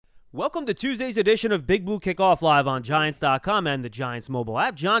Welcome to Tuesday's edition of Big Blue Kickoff live on Giants.com and the Giants mobile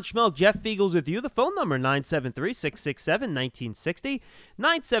app. John Schmelk, Jeff Feagles with you. The phone number 973-667-1960,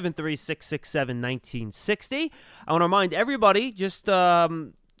 973-667-1960. I want to remind everybody, just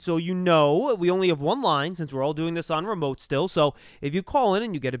so you know, we only have one line since we're all doing this on remote still. So if you call in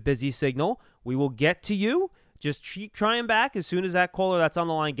and you get a busy signal, we will get to you. Just keep trying back. As soon as that caller that's on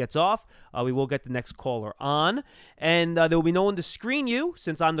the line gets off, we will get the next caller on. And there will be no one to screen you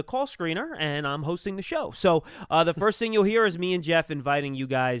since I'm the call screener and I'm hosting the show. So the first thing you'll hear is me and Jeff inviting you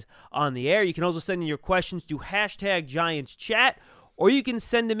guys on the air. You can also send in your questions to hashtag Giants Chat, or you can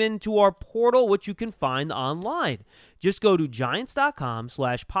send them into our portal, which you can find online. Just go to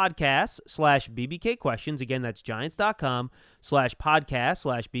giants.com/podcast/BBK questions. Again, that's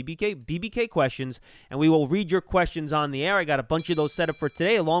giants.com/podcast/BBK questions, and we will read your questions on the air. I got a bunch of those set up for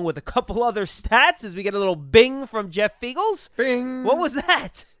today, along with a couple other stats as we get a little bing from Jeff Feagles. Bing. What was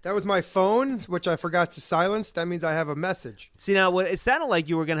that? That was my phone, which I forgot to silence. That means I have a message. See, now it sounded like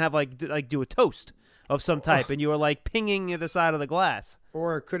you were going to have like do a toast of some type, and you were like pinging the side of the glass.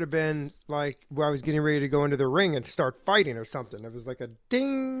 Or it could have been like where I was getting ready to go into the ring and start fighting or something. It was like a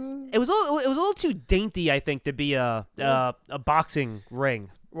ding. It was a little too dainty, I think, to be a boxing ring.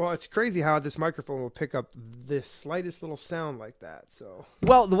 Well, it's crazy how this microphone will pick up the slightest little sound like that. So,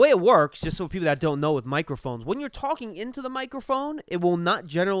 well, the way it works, just so people that don't know with microphones, when you're talking into the microphone, it will not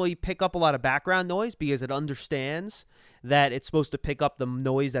generally pick up a lot of background noise because it understands that it's supposed to pick up the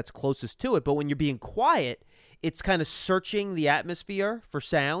noise that's closest to it. But when you're being quiet, it's kind of searching the atmosphere for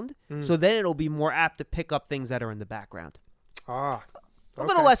sound. So then it'll be more apt to pick up things that are in the background. A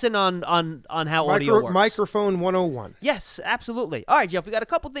little lesson on how audio works. Microphone 101. Yes, absolutely. All right, Jeff, we got a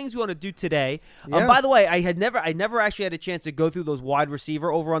couple things we want to do today. Yeah. By the way, I never actually had a chance to go through those wide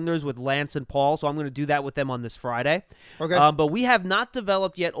receiver over-unders with Lance and Paul, so I'm going to do that with them on this Friday. Okay. But we have not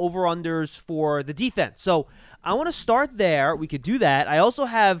developed yet over-unders for the defense. So I want to start there. We could do that. I also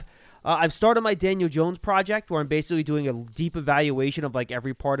have I've started my Daniel Jones project where I'm basically doing a deep evaluation of like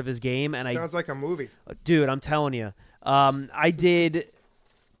every part of his game. And Sounds like a movie. Dude, I'm telling you. I did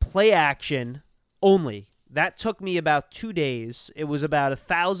play action only. That took me about 2 days. It was about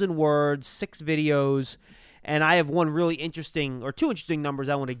 1,000 words, 6 videos, and I have one really interesting or 2 interesting numbers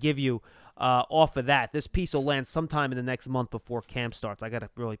I want to give you off of that. This piece will land sometime in the next month before camp starts. I got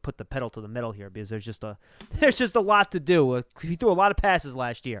to really put the pedal to the metal here because there's just a lot to do. He threw a lot of passes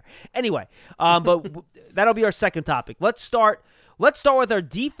last year. Anyway, but that'll be our second topic. Let's start with our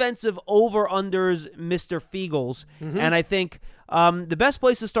defensive over-unders, Mr. Feagles. And I think the best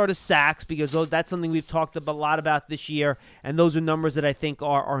place to start is sacks because that's something we've talked a lot about this year, and those are numbers that I think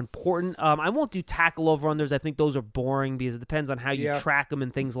are important. I won't do tackle over-unders. I think those are boring because it depends on how you track them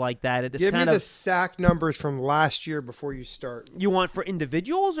and things like that. Give me the sack numbers from last year before you start. You want for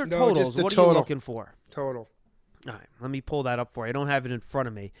individuals or No, totals? just the What are total. you looking for? Total. All right, let me pull that up for you. I don't have it in front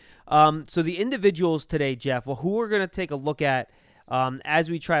of me. So the individuals today, Jeff, who we're going to take a look at as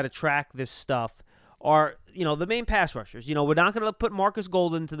we try to track this stuff are, the main pass rushers. We're not going to put Marcus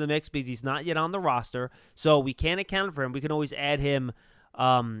Golden into the mix because he's not yet on the roster, so we can't account for him. We can always add him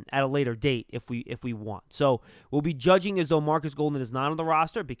at a later date if we want. So we'll be judging as though Marcus Golden is not on the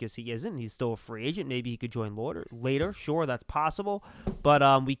roster because he isn't. He's still a free agent. Maybe he could join later. Sure, that's possible,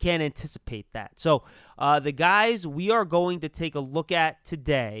 but we can't anticipate that. So the guys we are going to take a look at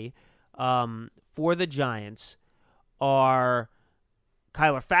today for the Giants are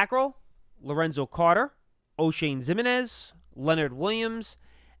Kyler Fackrell, Lorenzo Carter, Oshane Ximines, Leonard Williams,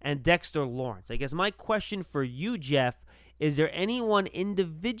 and Dexter Lawrence. I guess my question for you, Jeff, is there anyone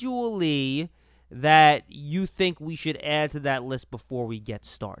individually that you think we should add to that list before we get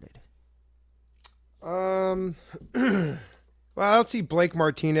started? Well, I don't see Blake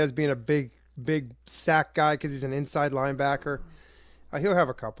Martinez being a big sack guy because he's an inside linebacker. He'll have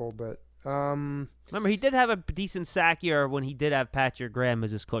a couple, but remember, he did have a decent sack year when he did have Patrick Graham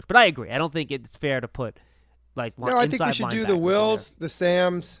as his coach. But I agree. I don't think it's fair to put no, I think we should do the Wills, the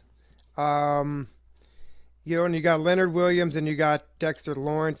Sams, and you got Leonard Williams and you got Dexter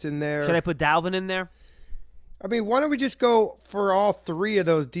Lawrence in there. Should I put Dalvin in there? I mean, why don't we just go for all 3 of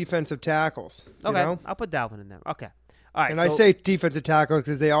those defensive tackles? Okay, I'll put Dalvin in there. Okay. All right, and I say defensive tackle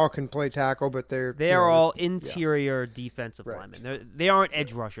because they all can play tackle, but they are all interior defensive linemen. They aren't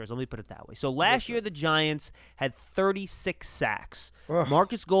edge rushers. Let me put it that way. So last year the Giants had 36 sacks. Ugh.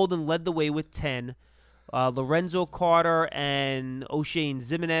 Marcus Golden led the way with 10. Lorenzo Carter and Oshane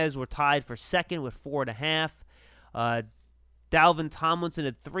Ximines were tied for second with 4.5. Dalvin Tomlinson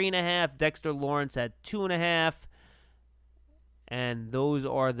had 3.5. Dexter Lawrence had 2.5. And those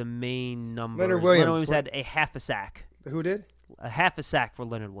are the main numbers. Leonard Williams had a half a sack. Who did? A half a sack for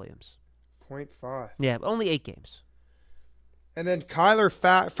Leonard Williams. 0.5. Yeah, only 8 games. And then Kyler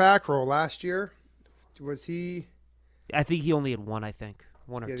Fackrell last year, was he? I think he only had 1,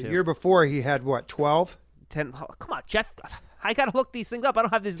 one or 2. The year before he had what, 12? 10. Oh, come on, Jeff. I got to look these things up. I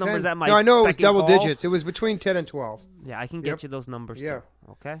don't have these numbers 10. at my No, I know it was double call. digits. It was between 10 and 12. Yeah, I can get you those numbers too.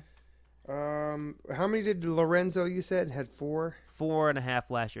 Okay. How many did Lorenzo, you said? Had 4? 4.5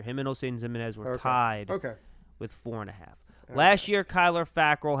 last year. Him and Hossein Zimenez were tied with 4.5. Last year, Kyler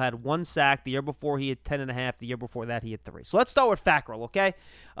Fackrell had 1 sack. The year before, he had 10.5. The year before that, he had 3. So let's start with Fackrell, okay?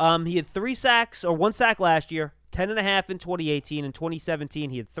 He had 3 sacks, or 1 sack last year, 10.5 in 2018. In 2017,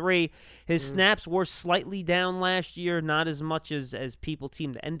 he had 3. His snaps were slightly down last year, not as much as people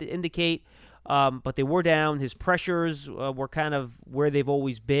seem to indicate, but they were down. His pressures were kind of where they've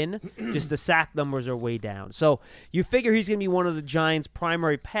always been. Just the sack numbers are way down. So you figure he's going to be one of the Giants'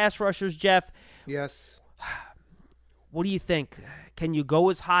 primary pass rushers, Jeff. Yes. What do you think? Can you go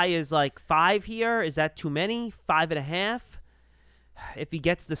as high as like 5 here? Is that too many? 5.5? If he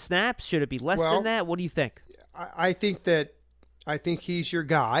gets the snaps, should it be less than that? What do you think? I think he's your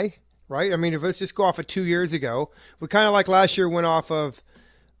guy, right? I mean, let's just go off of 2 years ago. We kind of like last year went off of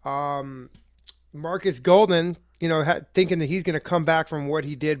Marcus Golden, thinking that he's going to come back from what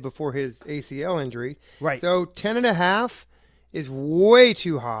he did before his ACL injury. Right. So 10.5 is way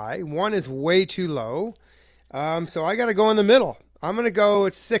too high. 1 is way too low. So I got to go in the middle. I'm going to go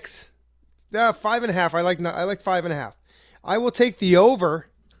at 6, 5.5. I like 5.5. I will take the over.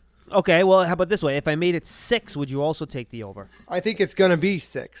 Okay, well, how about this way? If I made it 6, would you also take the over? I think it's going to be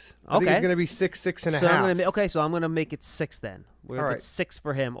 6. I think it's going to be 6.5. So I'm going to make it 6 then. We're going to put 6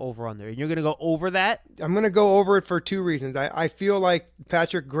 for him over under. And you're going to go over that? I'm going to go over it for 2 reasons. I feel like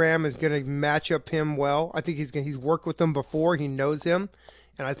Patrick Graham is going to match up him well. I think he's worked with him before. He knows him.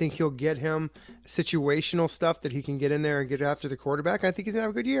 And I think he'll get him situational stuff that he can get in there and get after the quarterback. I think he's going to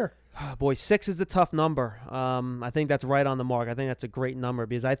have a good year. Boy, 6 is a tough number. I think that's right on the mark. I think that's a great number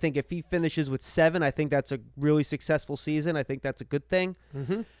because I think if he finishes with 7, I think that's a really successful season. I think that's a good thing.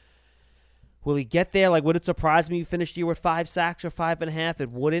 Mm-hmm. Will he get there? Like, would it surprise me if he finished the year with 5 sacks or 5.5?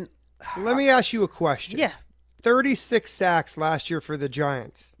 It wouldn't. Let me ask you a question. Yeah. 36 sacks last year for the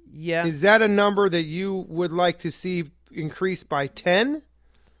Giants. Yeah. Is that a number that you would like to see increase by 10?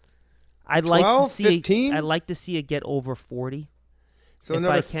 I'd 12, like to see 15? I'd like to see it get over 40. So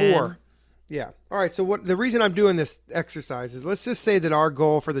another 4. Yeah. All right. So the reason I'm doing this exercise is let's just say that our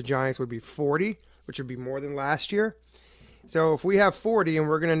goal for the Giants would be 40, which would be more than last year. So if we have 40 and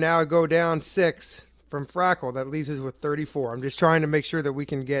we're going to now go down 6 from Fackrell, that leaves us with 34. I'm just trying to make sure that we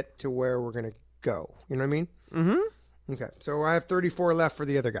can get to where we're going to go. You know what I mean? Mm-hmm. Okay. So I have 34 left for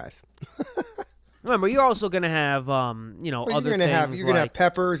the other guys. Remember, you're also going to have, other things. You're going to have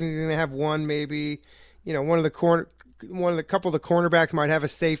Peppers, and you're going to have one maybe. One of the couple of the cornerbacks might have a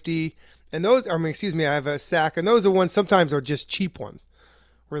safety, and those. I have a sack, and those are ones sometimes are just cheap ones,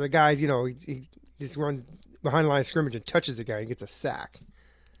 where the guys, he just runs behind the line of scrimmage and touches the guy and gets a sack.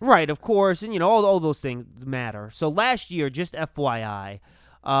 Right, of course, and all those things matter. So last year, just FYI,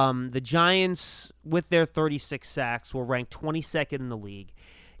 the Giants with their 36 sacks were ranked 22nd in the league.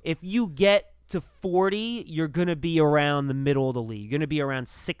 If you get to 40, you're going to be around the middle of the league. You're going to be around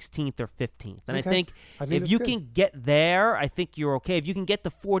 16th or 15th. And I think if you can get there, I think you're okay. If you can get to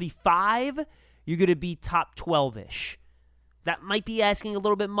 45, you're going to be top 12-ish. That might be asking a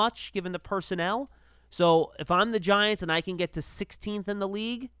little bit much given the personnel. So if I'm the Giants and I can get to 16th in the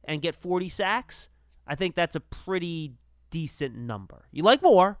league and get 40 sacks, I think that's a pretty decent number. You like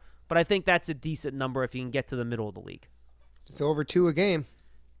more, but I think that's a decent number if you can get to the middle of the league. It's over 2 a game.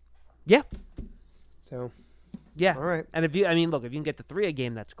 Yeah. So, yeah. All right. And if you can get to 3 a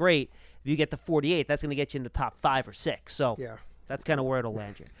game, that's great. If you get to 48, that's going to get you in the top 5 or 6. So, yeah, that's kind of where it'll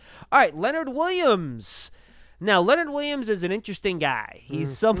land you. All right, Leonard Williams. Now, Leonard Williams is an interesting guy.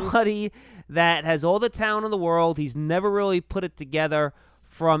 He's somebody that has all the talent in the world. He's never really put it together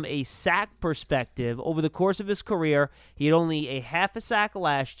from a sack perspective. Over the course of his career, he had only a half a sack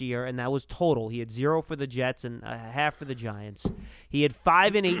last year, and that was total. He had 0 for the Jets and a half for the Giants. He had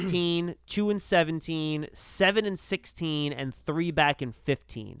 5 in 18, 2 in 17, 7 in 16, and 3 back in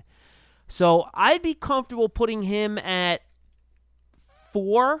 15. So I'd be comfortable putting him at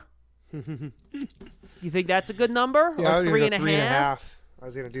 4. You think that's a good number? Yeah, or 3.5? I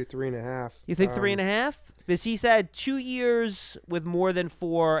was going to do 3.5. You think 3.5? Because he's had 2 years with more than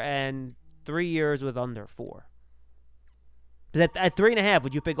 4 and 3 years with under 4. At 3.5,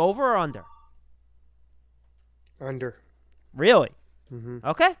 would you pick over or under? Under. Really? Mm-hmm.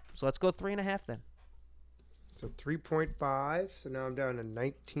 Okay, so let's go 3.5 then. So 3.5. So now I'm down to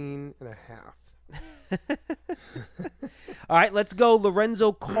 19.5. All right, let's go.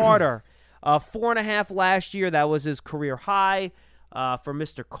 Lorenzo Carter, 4.5 last year. That was his career high for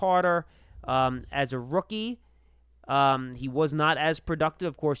Mr. Carter. As a rookie, he was not as productive.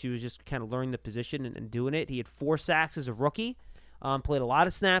 Of course, he was just kind of learning the position and doing it. He had 4 sacks as a rookie. Played a lot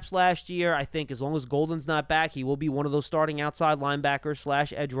of snaps last year. I think as long as Golden's not back, he will be one of those starting outside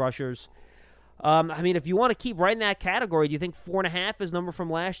linebackers / edge rushers. I mean, if you want to keep right in that category, do you think 4.5, his number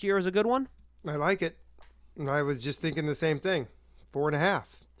from last year, is a good one? I like it. I was just thinking the same thing. 4.5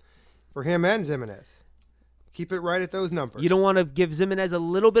 for him and Zimenez. Keep it right at those numbers. You don't want to give Zimenez a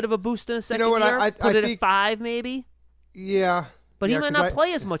little bit of a boost in the second year? I Put it think, at 5 maybe? Yeah. But he might not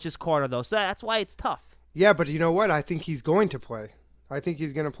play as much as Carter, though, so that's why it's tough. Yeah, but you know what? I think he's going to play. I think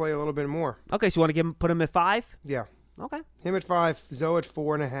he's going to play a little bit more. Okay, so you want to put him at 5? Yeah. Okay. Him at 5, Zoe at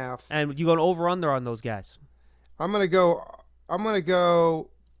 4.5. And you going over/under on those guys? I'm gonna go.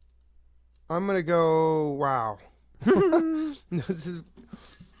 Wow.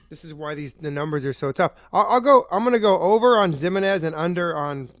 This is why the numbers are so tough. I'm gonna go over on Zimenez and under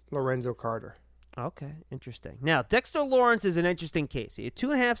on Lorenzo Carter. Okay, interesting. Now, Dexter Lawrence is an interesting case. He had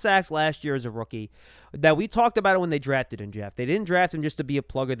 2.5 sacks last year as a rookie. That we talked about it when they drafted him, Jeff. They didn't draft him just to be a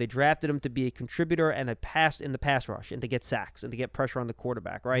plugger. They drafted him to be a contributor and a pass in the pass rush and to get sacks and to get pressure on the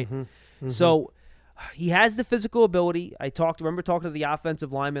quarterback, right? Mm-hmm. Mm-hmm. So he has the physical ability. Remember talking to the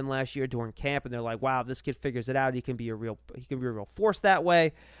offensive lineman last year during camp, and they're like, "Wow, if this kid figures it out, he can be a real force that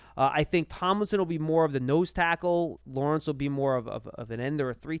way." I think Tomlinson will be more of the nose tackle. Lawrence will be more of an end or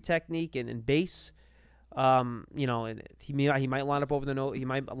a 3 technique and base. And he might line up over the nose. He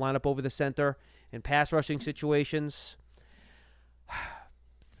might line up over the center in pass rushing situations.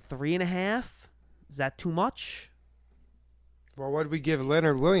 3.5? Is that too much? Well, what did we give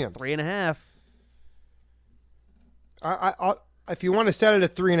Leonard Williams? 3.5. I'll if you want to set it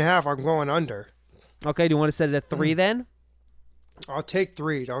at 3.5, I'm going under. Okay, do you want to set it at 3 then? I'll take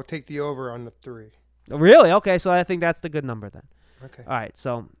 3. I'll take the over on the 3. Really? Okay, so I think that's the good number then. Okay. All right,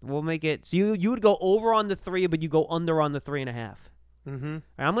 so we'll make it. So you would go over on the 3, but you go under on the 3.5. Mm-hmm. Right,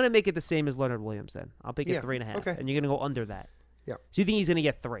 I'm going to make it the same as Leonard Williams then. I'll pick it 3.5, okay. And you're going to go under that. Yeah. So you think he's going to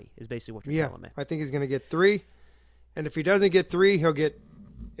get 3 is basically what you're telling me. I think he's going to get 3, and if he doesn't get 3, he'll get.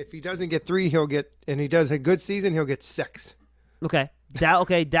 If he doesn't get 3, he'll get. And he does a good season, he'll get 6. Okay.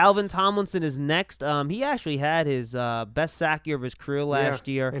 Dalvin Tomlinson is next. He actually had his best sack year of his career last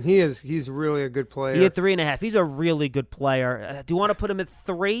year. And he's really a good player. He had 3.5. He's a really good player. Do you want to put him at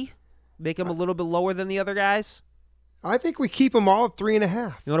 3? Make him a little bit lower than the other guys? I think we keep them all at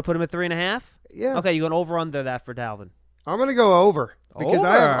 3.5. You want to put him at 3.5? Yeah. Okay, you're going over under that for Dalvin. I'm going to go over because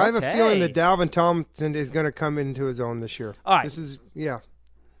I have a feeling that Dalvin Tomlinson is going to come into his own this year. All right. This is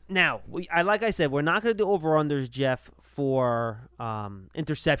Now, like I said, we're not going to do over-unders, Jeff, for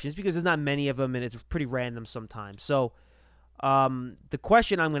interceptions because there's not many of them and it's pretty random sometimes. So the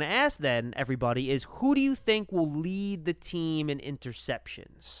question I'm going to ask then, everybody, is who do you think will lead the team in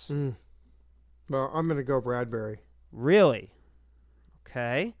interceptions? Well, I'm going to go Bradbury. Really?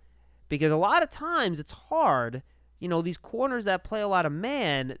 Okay. Because a lot of times it's hard. You know, these corners that play a lot of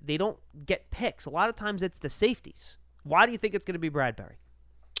man, they don't get picks. A lot of times it's the safeties. Why do you think it's going to be Bradbury?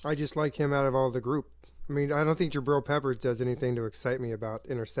 I just like him out of all the group. I mean, I don't think Jabril Peppers does anything to excite me about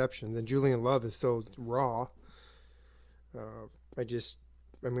interceptions, and Julian Love is so raw. I'm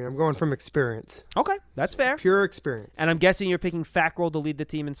going from experience. Okay, that's fair. Pure experience. And I'm guessing you're picking Fackrell to lead the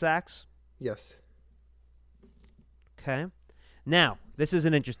team in sacks? Yes. Okay. Now, this is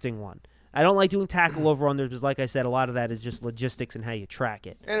an interesting one. I don't like doing tackle over-unders because, like I said, a lot of that is just logistics and how you track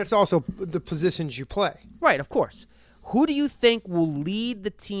it. And it's also the positions you play. Right, of course. Who do you think will lead the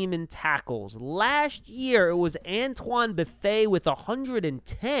team in tackles? Last year, it was Antoine Bethea with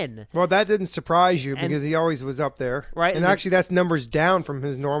 110. Well, that didn't surprise you because he always was up there. Right. And actually, that's numbers down from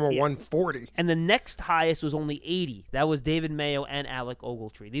his normal 140. And the next highest was only 80. That was David Mayo and Alec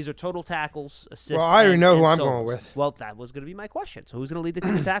Ogletree. These are total tackles, assists. Well, I already know who I'm going with. Well, that was going to be my question. So who's going to lead the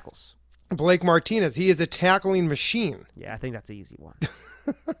team in tackles? Blake Martinez. He is a tackling machine. Yeah, I think that's an easy one.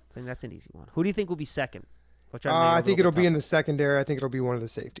 Who do you think will be second? I think it'll be in the secondary. I think it'll be one of the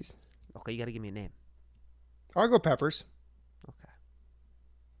safeties. Okay, you got to give me a name. I'll go Peppers. Okay.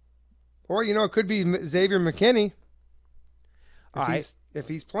 Or, it could be Xavier McKinney. If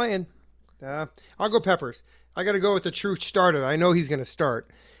he's playing. I'll go Peppers. I got to go with the true starter. I know he's going to start.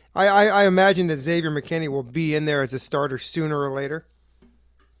 I imagine that Xavier McKinney will be in there as a starter sooner or later.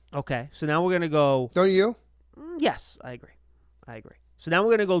 Okay, so now we're going to go. Don't you? Yes, I agree. So now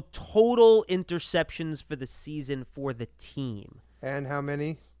we're going to go total interceptions for the season for the team. And how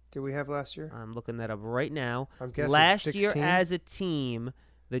many did we have last year? I'm looking that up right now. I'm guessing last 16? year as a team,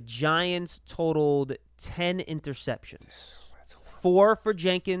 The Giants totaled 10 interceptions. 4 for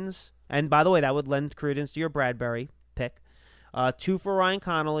Jenkins. And by the way, that would lend credence to your Bradbury pick. 2 for Ryan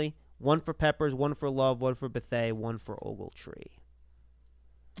Connolly, 1 for Peppers, 1 for Love, 1 for Bethea, 1 for Ogletree.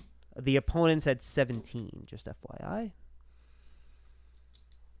 The opponents had 17, just FYI.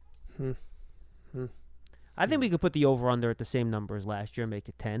 I think we could put the over-under at the same number as last year and make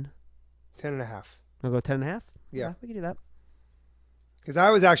it 10. 10.5. I'll go 10.5? Yeah. We can do that. Because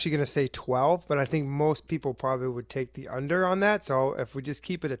I was actually going to say 12, but I think most people probably would take the under on that. So if we just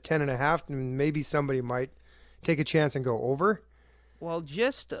keep it at 10.5, then maybe somebody might take a chance and go over. Well,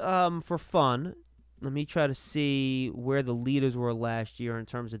 just for fun, let me try to see where the leaders were last year in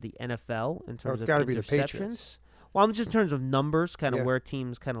terms of the NFL, in terms of gotta interceptions. be the Patriots. Well, I'm just in terms of numbers, kind of where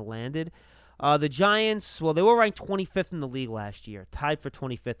teams kind of landed. The Giants, well, they were ranked 25th in the league last year, tied for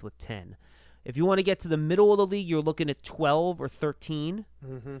 25th with 10. If you want to get to the middle of the league, you're looking at 12 or 13.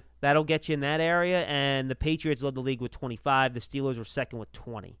 That'll get you in that area. And the Patriots led the league with 25. The Steelers were second with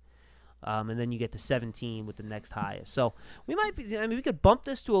 20. And then you get to 17 with the next highest. So we might be. I mean, we could bump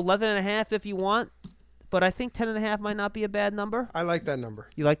this to 11.5 if you want. But I think 10.5 might not be a bad number. I like that number.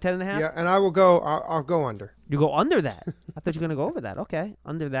 You like 10.5? Yeah, and I will go. I'll go under. You go under that. I thought you were going to go over that. Okay,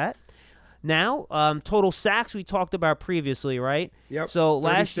 under that. Now, total sacks we talked about previously, right? Yep. So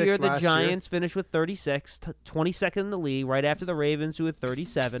last year, the Giants finished with 36, 22nd in the league, right after the Ravens, who had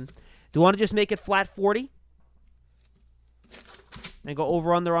 37. Do you want to just make it flat 40? And go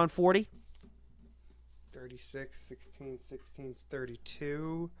over-under on 40? 36, 16, 16,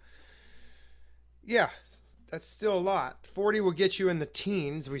 32. Yeah, that's still a lot. 40 will get you in the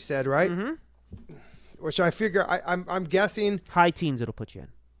teens, we said, right? Mm-hmm. Which I figure, I'm guessing. High teens it'll put you in.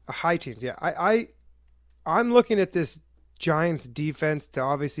 High teens, yeah. I'm looking at this Giants defense to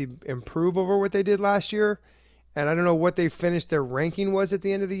obviously improve over what they did last year, and I don't know what they finished their ranking was at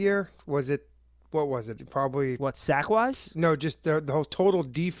the end of the year. What was it? Probably what, sack-wise? No, just the whole total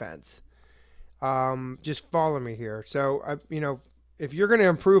defense. Just follow me here. So if you're going to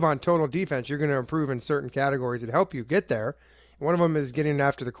improve on total defense, you're going to improve in certain categories that help you get there. One of them is getting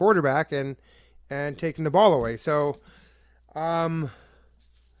after the quarterback and taking the ball away. So, I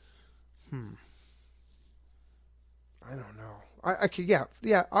don't know. I could, yeah.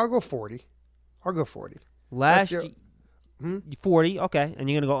 I'll go 40. Last 40, okay, and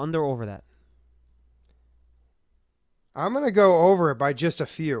you're gonna go under or over that? I'm gonna go over it by just a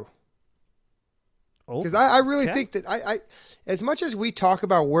few. Because I really think that I as much as we talk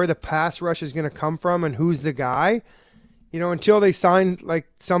about where the pass rush is gonna come from and who's the guy, until they sign like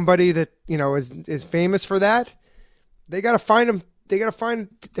somebody that is famous for that, they gotta find them. They gotta find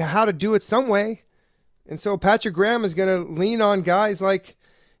how to do it some way. And so Patrick Graham is going to lean on guys like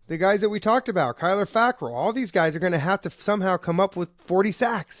the guys that we talked about, Kyler Fackrell. All these guys are going to have to somehow come up with 40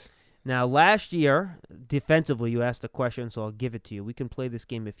 sacks. Now, last year, defensively, you asked a question, so I'll give it to you. We can play this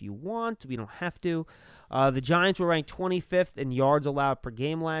game if you want. We don't have to. The Giants were ranked 25th in yards allowed per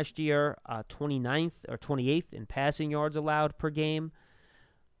game last year, 29th or 28th in passing yards allowed per game.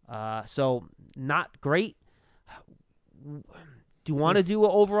 So not great. Do you want to do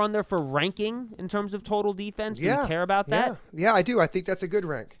an over-under for ranking in terms of total defense? Do you care about that? Yeah, I do. I think that's a good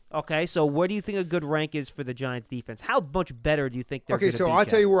rank. Okay, so where do you think a good rank is for the Giants defense? How much better do you think they're going to be? Okay, so I'll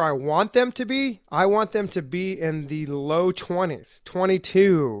tell you where I want them to be. I want them to be in the low 20s,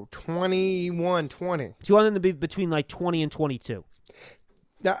 22, 21, 20. So you want them to be between like 20 and 22?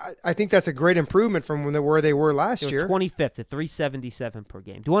 I think that's a great improvement from where they were last year. 25th at 377 per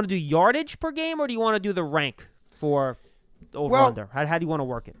game. Do you want to do yardage per game, or do you want to do the rank for over-under? How do you want to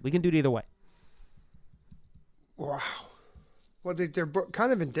work it? We can do it either way. Wow. Well, they're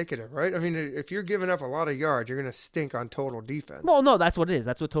kind of indicative, right? I mean, if you're giving up a lot of yards, you're going to stink on total defense. Well, no, that's what it is.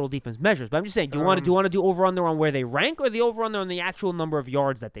 That's what total defense measures. But I'm just saying, do you want to do over-under on where they rank, or the over-under on the actual number of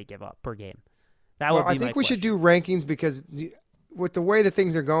yards that they give up per game? That would be my question. I think we should do rankings because with the way that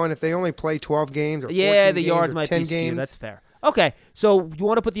things are going, if they only play 12 games or 14 the yards might 10 be skewed. games. That's fair. Okay, so you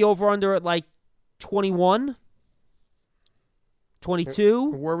want to put the over-under at like 21?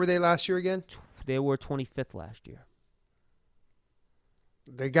 22? Where were they last year again? They were 25th last year.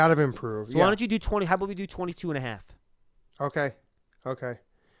 They got to improve. So why don't you do 20? How about we do 22.5? Okay.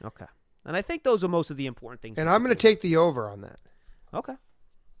 And I think those are most of the important things. And I'm going to take the over on that. Okay.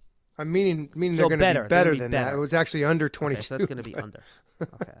 I'm meaning they're going to be better than that. It was actually under 22. Okay, so that's going to be under.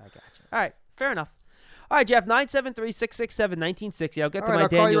 Okay, I got you. All right, fair enough. All right, Jeff, 973-667-1960. I'll get to my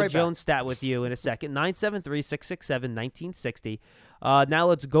Daniel Jones stat with you in a second. 973-667-1960. Now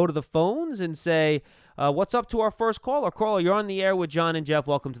let's go to the phones and say, what's up to our first caller? Caller, you're on the air with John and Jeff.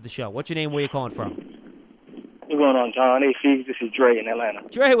 Welcome to the show. What's your name? Where are you calling from? Good going on, John? Hey, Fees, this is Dre in Atlanta.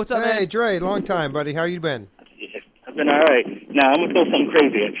 Dre, what's up, man? Hey, Dre, long time, buddy. How you been? Yes, I've been all right. Now, I'm going to throw something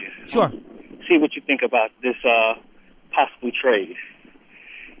crazy at you. Sure. See what you think about this possible trade.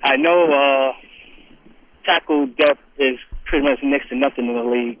 I know tackle depth is pretty much next to nothing in the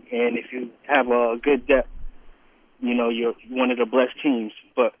league, and if you have a good depth, you know, you're one of the blessed teams.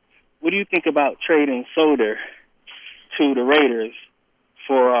 But what do you think about trading Solder to the Raiders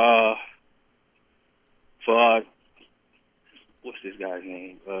for what's this guy's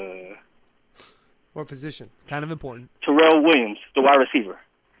name? What position? Kind of important. Terrell Williams, the wide receiver.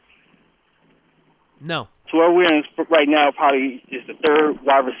 No. Terrell Williams right now probably is the third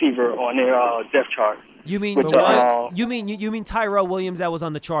wide receiver on their depth chart. You mean With, you mean Tyrell Williams that was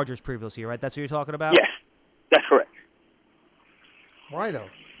on the Chargers previously, right? That's what you're talking about? Yes, that's correct. Why though?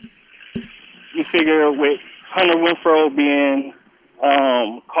 You figure with Hunter Renfrow being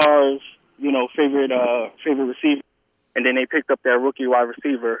Carr's, you know, favorite receiver, and then they picked up that rookie wide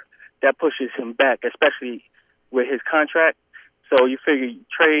receiver, that pushes him back, especially with his contract. So you figure you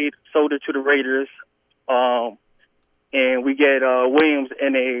trade Solder to the Raiders, and we get Williams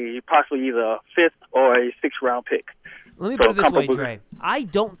in a possibly either a 5th or a 6th round pick. Let me put it this way, Dre. I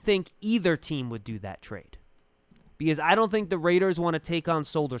don't think either team would do that trade because I don't think the Raiders want to take on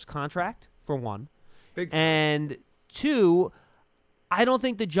Solder's contract, for one. And two, I don't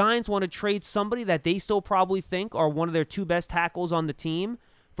think the Giants want to trade somebody that they still probably think are one of their 2 best tackles on the team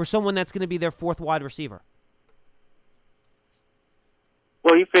for someone that's going to be their 4th wide receiver.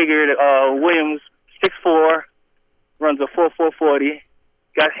 Well, you figured Williams, 6'4", runs a 4.40,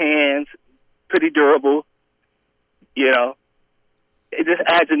 got hands, pretty durable. You know, it just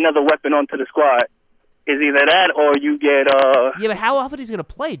adds another weapon onto the squad. Is either that or you get Yeah, but how often he's going to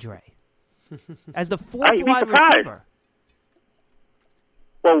play, Dre? As the 4th I'd be wide surprised. receiver.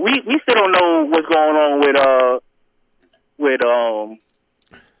 Well, we still don't know what's going on with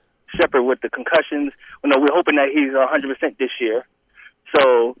Shepard with the concussions. Well, no, we're hoping that he's 100% this year.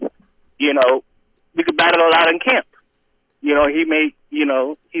 So, you know, we could battle it out in camp. You know,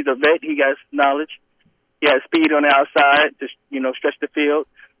 he's a vet. He got knowledge. He has speed on the outside to, you know, stretch the field.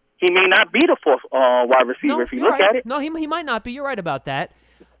 He may not be the 4th wide receiver if you look at it. No, he might not be. You're right about that.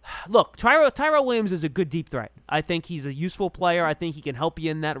 Look, Tyrell Williams is a good deep threat. I think he's a useful player. I think he can help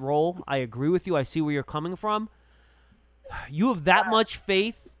you in that role. I agree with you. I see where you're coming from. You have that much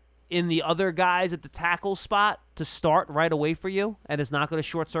faith in the other guys at the tackle spot to start right away for you, and it's not going to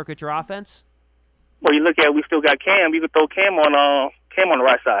short-circuit your offense? Well, you look at we still got Cam. You could throw Cam on the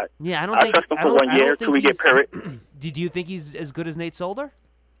right side. Yeah, I don't I'll think. trust him for 1 year till we get Parrott. Do you think he's as good as Nate Solder?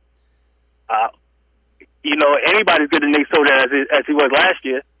 You know, anybody's good as Nate Solder as he was last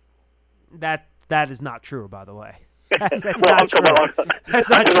year. That is not true, by the way. That's well, not true. That's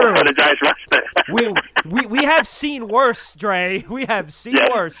not true. The Giants roster. we have seen worse, Dre. We have seen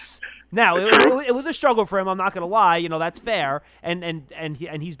worse. Now it was a struggle for him. I'm not going to lie. You know, that's fair, and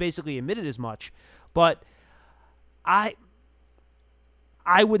he's basically admitted as much. But I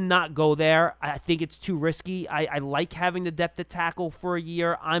would not go there. I think it's too risky. I like having the depth at tackle for a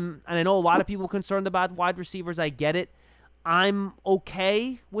year. And I know a lot of people are concerned about wide receivers. I get it. I'm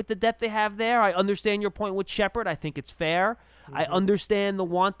okay with the depth they have there. I understand your point with Shepard. I think it's fair. Mm-hmm. I understand the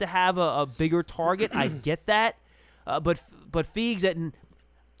want to have a bigger target. I get that. But Feegs and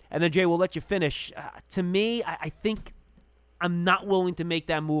then Jay, we'll let you finish. To me, I think I'm not willing to make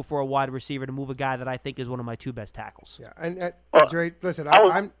that move for a wide receiver to move a guy that I think is one of my 2 best tackles. Yeah, and Dre, listen,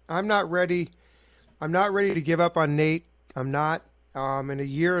 I'm not ready. I'm not ready to give up on Nate. I'm not. In a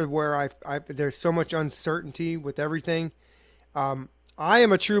year where there's so much uncertainty with everything. I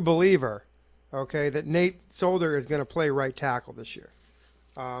am a true believer, okay, that Nate Solder is going to play right tackle this year.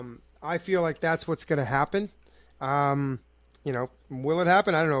 I feel like that's what's going to happen. You know, will it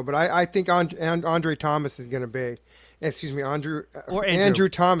happen? I don't know, but I think Andre Thomas is going to be. Excuse me, Andrew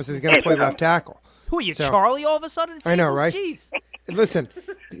Thomas is going to play left tackle. Who are you, Charlie? All of a sudden, I know, right? Jeez. Listen,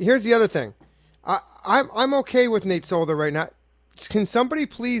 here's the other thing. I'm okay with Nate Solder right now. Can somebody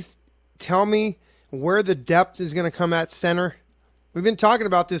please tell me where the depth is going to come at center? We've been talking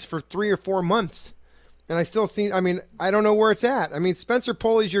about this for 3 or 4 months, and I don't know where it's at. I mean, Spencer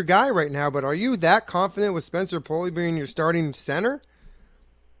Pulley's your guy right now, but are you that confident with Spencer Pulley being your starting center?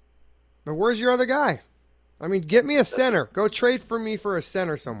 But where's your other guy? I mean, get me a center. Go trade for me for a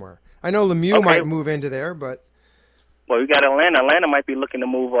center somewhere. I know Lemieux might move into there, but... Well, we got Atlanta. Atlanta might be looking to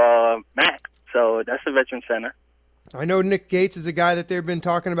move Mack, so that's a veteran center. I know Nick Gates is a guy that they've been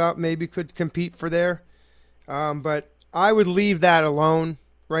talking about maybe could compete for there. But I would leave that alone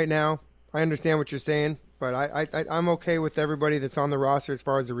right now. I understand what you're saying, but I'm okay with everybody that's on the roster as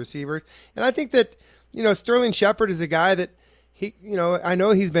far as the receivers. And I think that Sterling Shepard is a guy that I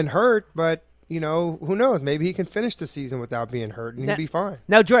know he's been hurt, but who knows? Maybe he can finish the season without being hurt, and he'll be fine.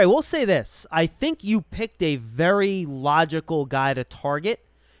 Now, Dre, we'll say this. I think you picked a very logical guy to target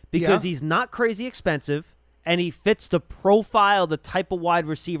because he's not crazy expensive, and he fits the profile, the type of wide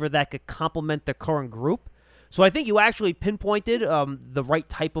receiver that could complement the current group. So I think you actually pinpointed the right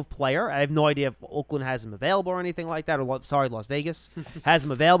type of player. I have no idea if Oakland has him available or anything like that, or Las Vegas has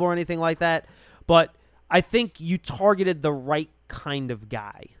him available or anything like that. But I think you targeted the right kind of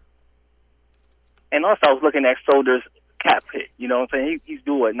guy. And also, I was looking at Solder's cap hit. You know what I'm saying? He's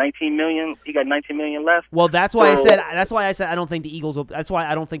due what, $19 million? He got $19 million left. Well, that's why I said I don't think the Eagles will. That's why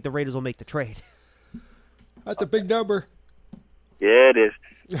I don't think the Raiders will make the trade. That's a big number. Yeah, it is.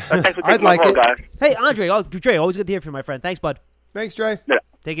 Thanks for taking my call, guys. Hey, Dre, always good to hear from you, my friend. Thanks, bud. Thanks, Dre. Yeah.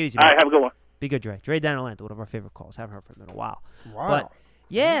 Take it easy. All right, have a good one. Be good, Dre. Dre down in Atlanta, one of our favorite calls. Haven't heard from him in a while. Wow. But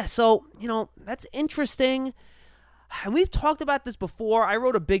yeah, so that's interesting. And we've talked about this before. I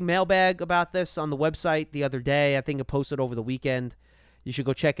wrote a big mailbag about this on the website the other day. I think it posted over the weekend. You should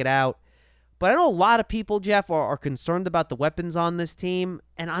go check it out. But I know a lot of people, Jeff, are concerned about the weapons on this team,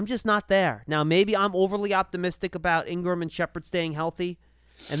 and I'm just not there. Now, maybe I'm overly optimistic about Ingram and Shepard staying healthy,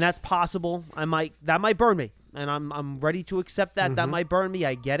 and that's possible. That might burn me, and I'm ready to accept that. Mm-hmm. That might burn me.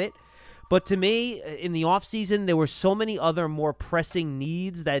 I get it. But to me, in the offseason, there were so many other more pressing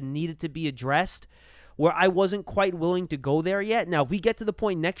needs that needed to be addressed where I wasn't quite willing to go there yet. Now, if we get to the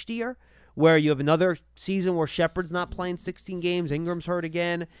point next year where you have another season where Shepard's not playing 16 games, Ingram's hurt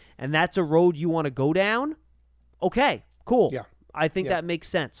again, and that's a road you want to go down, okay, cool. Yeah. I think that makes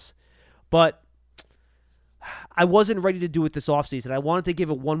sense. But I wasn't ready to do it this offseason. I wanted to give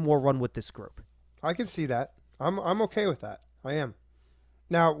it one more run with this group. I can see that. I'm okay with that. I am.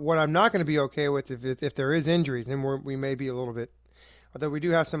 Now, what I'm not going to be okay with if there is injuries, then we may be a little bit, although we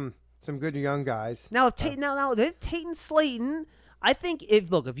do have some good young guys. Now, if Tate Slayton, I think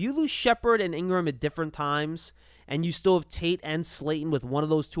if you lose Shepard and Ingram at different times and you still have Tate and Slayton with one of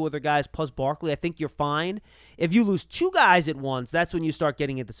those two other guys plus Barkley, I think you're fine. If you lose two guys at once, that's when you start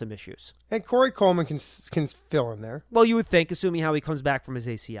getting into some issues. And Corey Coleman can fill in there. Well, you would think, assuming how he comes back from his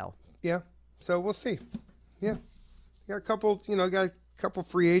ACL. Yeah, so we'll see. Yeah, got a couple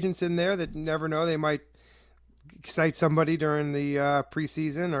free agents in there that you never know. They might excite somebody during the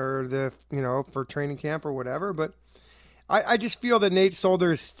preseason or for training camp or whatever. But I just feel that Nate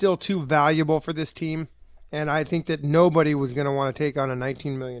Solder is still too valuable for this team, and I think that nobody was going to want to take on a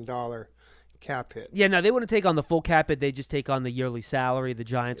 $19 million cap hit. Yeah, no, they wouldn't take on the full cap hit. They just take on the yearly salary. The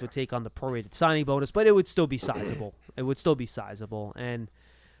Giants would take on the prorated signing bonus, but it would still be sizable. And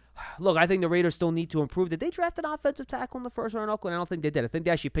look, I think the Raiders still need to improve. Did they draft an offensive tackle in the first round, Oakland? I don't think they did. I think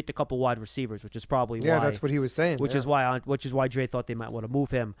they actually picked a couple wide receivers, which is probably why. Yeah, that's what he was saying. Which is why Dre thought they might want to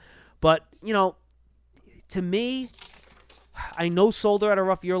move him. But to me, I know Solder had a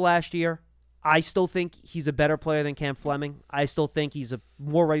rough year last year. I still think he's a better player than Cam Fleming. I still think he's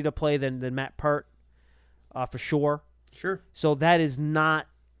more ready to play than Matt Pert, for sure. Sure. So that is not,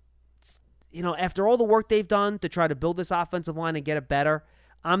 after all the work they've done to try to build this offensive line and get it better,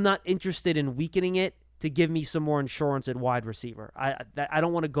 I'm not interested in weakening it to give me some more insurance at wide receiver. I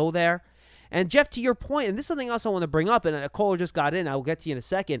don't want to go there. And, Jeff, to your point, and this is something else I want to bring up, and a caller just got in. I will get to you in a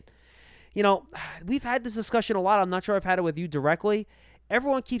second. We've had this discussion a lot. I'm not sure I've had it with you directly.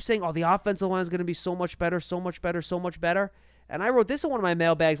 Everyone keeps saying, the offensive line is going to be so much better, so much better, so much better. And I wrote this in one of my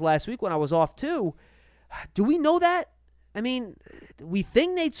mailbags last week when I was off, too. Do we know that? I mean, we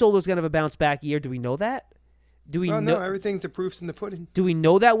think Nate Solder's going to have a bounce-back year. Do we know that? No, everything's a proof's in the pudding. Do we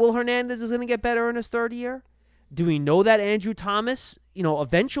know that Will Hernandez is going to get better in his third year? Do we know that Andrew Thomas,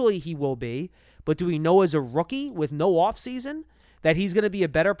 eventually he will be, but do we know as a rookie with no offseason that he's going to be a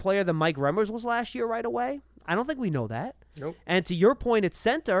better player than Mike Remmers was last year right away? I don't think we know that. Nope. And to your point at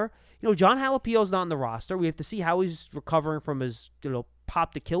center, John Jalapio's not on the roster. We have to see how he's recovering from his,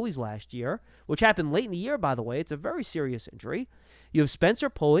 popped Achilles last year, which happened late in the year, by the way. It's a very serious injury. You have Spencer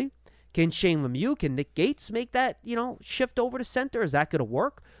Pulley. Can Shane Lemieux, can Nick Gates make that, shift over to center? Is that going to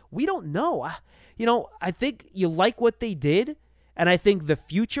work? We don't know. I think you like what they did, and I think the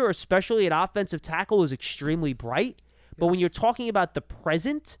future, especially at offensive tackle, is extremely bright. But when you're talking about the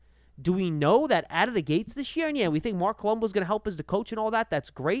present, do we know that out of the gates this year? And yeah, we think Mark Colombo's going to help as the coach and all that. That's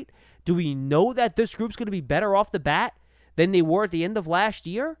great. Do we know that this group's going to be better off the bat than they were at the end of last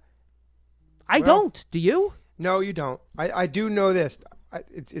year? I don't. Do you? No, you don't. I do know this.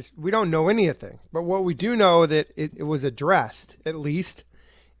 We don't know anything, but what we do know that it was addressed at least,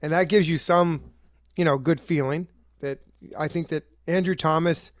 and that gives you some, good feeling. That I think that Andrew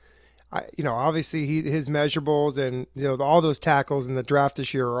Thomas, obviously his measurables and all those tackles in the draft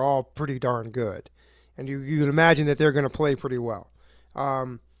this year are all pretty darn good, and you can imagine that they're going to play pretty well.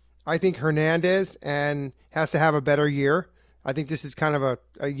 I think Hernandez has to have a better year. I think this is kind of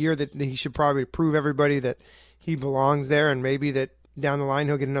a year that he should probably prove everybody that he belongs there, and maybe that down the line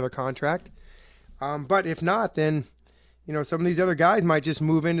he'll get another contract. But if not, then some of these other guys might just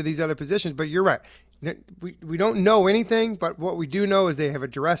move into these other positions. But you're right. We don't know anything, but what we do know is they have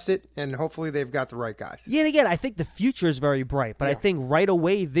addressed it, and hopefully they've got the right guys. Yeah, and again, I think the future is very bright, but I think right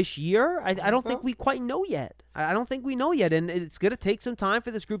away this year, I don't think we quite know yet. I don't think we know yet, and it's going to take some time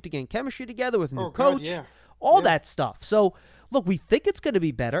for this group to get chemistry together with a new coach, all that stuff. So, look, we think it's going to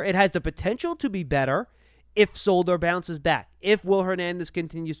be better. It has the potential to be better if Solder bounces back, if Will Hernandez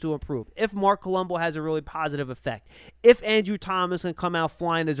continues to improve, if Mark Colombo has a really positive effect, if Andrew Thomas can come out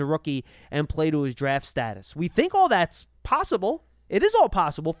flying as a rookie and play to his draft status. We think all that's possible. It is all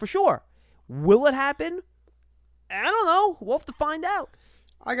possible for sure. Will it happen? I don't know. We'll have to find out.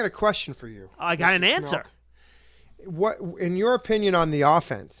 I got a question for you. I got an answer. What, in your opinion, on the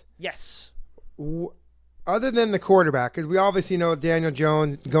offense? Yes. Other than the quarterback, because we obviously know Daniel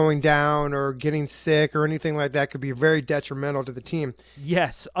Jones going down or getting sick or anything like that could be very detrimental to the team.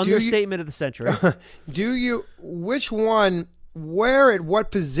 Yes, understatement of the century. Which one, where, at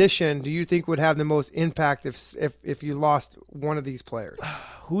what position do you think would have the most impact if you lost one of these players?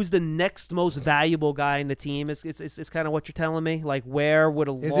 Who's the next most valuable guy in the team? It's kind of what you're telling me. Like, where would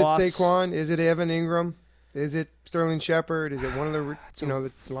a loss? Is it Saquon? Is it Evan Ingram? Is it Sterling Shepard? Is it one of the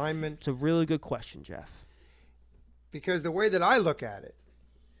the linemen? It's a really good question, Jeff. Because the way that I look at it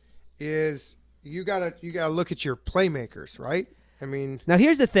is you gotta look at your playmakers, right? I mean, now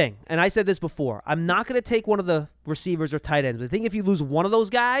here's the thing, and I said this before. I'm not going to take one of the receivers or tight ends. But I think if you lose one of those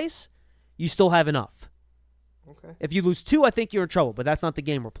guys, you still have enough. Okay. If you lose two, I think you're in trouble. But that's not the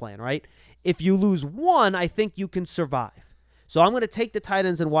game we're playing, right? If you lose one, I think you can survive. So I'm going to take the tight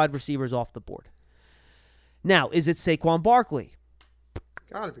ends and wide receivers off the board. Now, is it Saquon Barkley?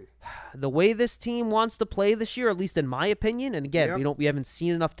 Gotta be. The way this team wants to play this year, at least in my opinion, and again, we haven't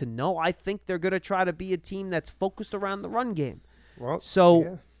seen enough to know, I think they're going to try to be a team that's focused around the run game.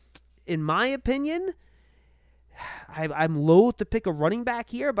 Well, in my opinion, I'm loath to pick a running back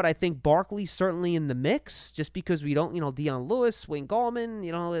here, but I think Barkley's certainly in the mix just because we don't, Deion Lewis, Wayne Gallman,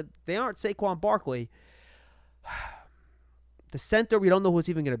 they aren't Saquon Barkley. The center, we don't know who it's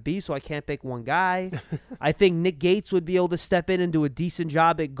even going to be, so I can't pick one guy. I think Nick Gates would be able to step in and do a decent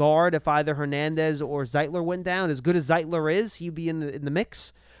job at guard if either Hernandez or Zeitler went down. As good as Zeitler is, he'd be in the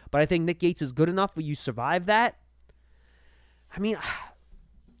mix. But I think Nick Gates is good enough where you survive that. I mean,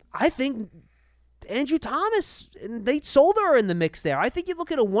 I think Andrew Thomas and Nate Solder are in the mix there. I think you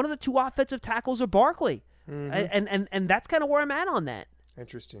look at one of the two offensive tackles or Barkley. Mm-hmm. And that's kind of where I'm at on that.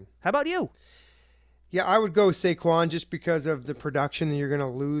 Interesting. How about you? Yeah, I would go Saquon just because of the production that you're going to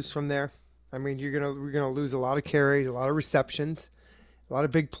lose from there. I mean, we're going to lose a lot of carries, a lot of receptions, a lot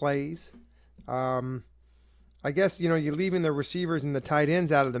of big plays. I guess you're leaving the receivers and the tight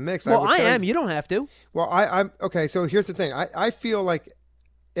ends out of the mix. Well, I am. You don't have to. Well, I'm okay. So here's the thing. I feel like,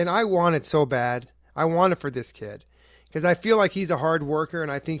 and I want it so bad. I want it for this kid because I feel like he's a hard worker, and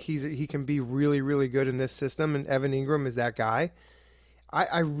I think he can be really, really good in this system. And Evan Ingram is that guy.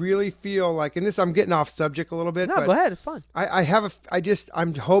 I really feel like, and this, I'm getting off subject a little bit. No, but go ahead. It's fine.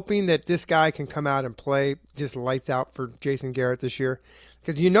 I'm hoping that this guy can come out and play just lights out for Jason Garrett this year,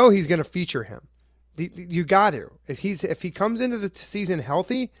 because he's going to feature him. You got to. If he comes into the season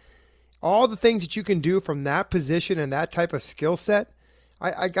healthy, all the things that you can do from that position and that type of skill set,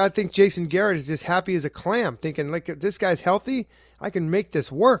 I think Jason Garrett is just happy as a clam, thinking like, if this guy's healthy, I can make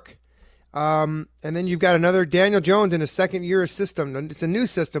this work. And then you've got another Daniel Jones in a second year system. It's a new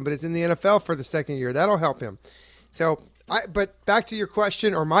system, but it's in the NFL for the second year. That'll help him. So, but back to your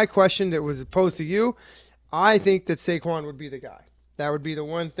question, or my question that was posed to you, I think that Saquon would be the guy. That would be the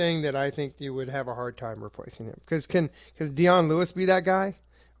one thing that I think you would have a hard time replacing him. Because can Deion Lewis be that guy?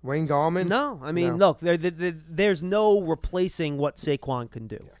 Wayne Gallman? No. I mean, look, there's no replacing what Saquon can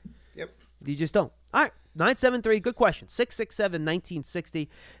do. Yeah. Yep. You just don't. All right. 973, good question. 667-1960.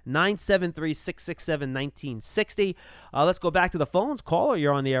 973-667-1960. Let's go back to the phones. Caller,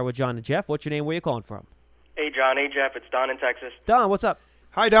 you're on the air with John and Jeff. What's your name? Where you calling from? Hey, John. Hey, Jeff. It's Don in Texas. Don, what's up?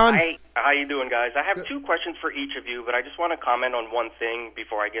 Hi, Don. Hi. How you doing, guys? I have two questions for each of you, but I just want to comment on one thing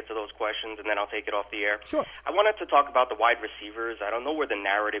before I get to those questions, and then I'll take it off the air. Sure. I wanted to talk about the wide receivers. I don't know where the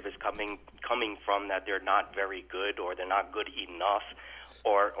narrative is coming from that they're not very good or they're not good enough,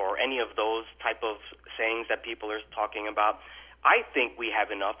 or any of those type of sayings that people are talking about. I think we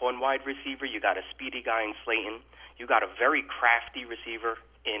have enough on wide receiver. You got a speedy guy in Slayton. You got a very crafty receiver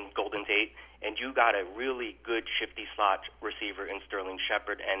in Golden Tate, and you got a really good shifty slot receiver in Sterling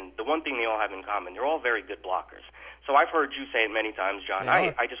Shepard. And the one thing they all have in common, they're all very good blockers. So I've heard you say it many times, John.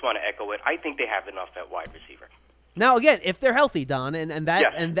 I just want to echo it. I think they have enough at wide receiver. Now, again, if they're healthy, Don, and that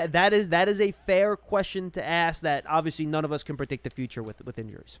yes. is a fair question to ask that obviously none of us can predict the future with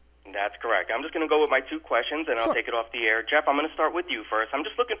injuries. That's correct. I'm just going to go with my 2 questions, and I'll take it off the air. Jeff, I'm going to start with you first. I'm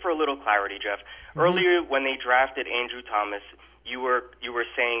just looking for a little clarity, Jeff. Earlier, when they drafted Andrew Thomas, you were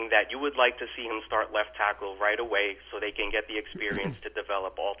saying that you would like to see him start left tackle right away so they can get the experience to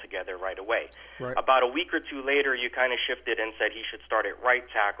develop all together right away. Right. About a week or 2 later, you kind of shifted and said he should start at right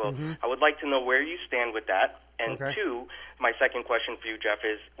tackle. I would like to know where you stand with that. And 2, my second question for you, Jeff,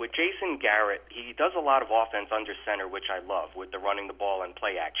 is with Jason Garrett, he does a lot of offense under center, which I love, with the running the ball and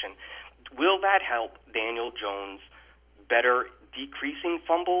play action. Will that help Daniel Jones better decreasing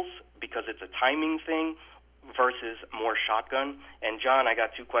fumbles because it's a timing thing versus more shotgun? And, John, I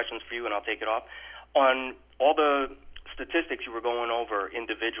got 2 questions for you, and I'll take it off. On all the statistics you were going over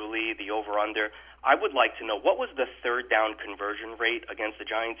individually, the over-under, I would like to know, what was the third down conversion rate against the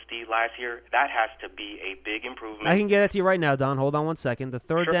Giants D last year? That has to be a big improvement. I can get that to you right now, Don. Hold on one second. The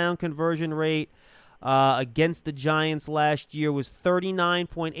third down conversion rate against the Giants last year was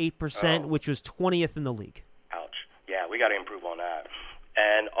 39.8%, which was 20th in the league. Ouch. Yeah, we got to improve on that.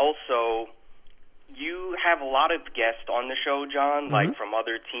 And also, you have a lot of guests on the show, John, like from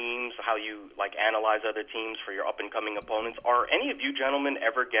other teams, how you analyze other teams for your up-and-coming opponents. Are any of you gentlemen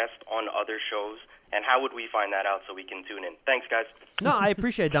ever guests on other shows? And how would we find that out so we can tune in? Thanks, guys. No, I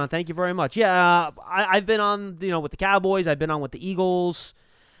appreciate it, Don. Thank you very much. Yeah, I've been on, with the Cowboys. I've been on with the Eagles.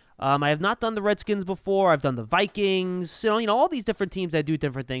 I have not done the Redskins before. I've done the Vikings. All these different teams that do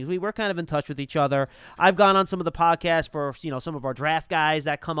different things. We're kind of in touch with each other. I've gone on some of the podcasts for, some of our draft guys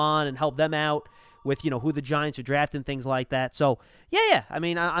that come on and help them out with who the Giants are drafting, things like that. So yeah. I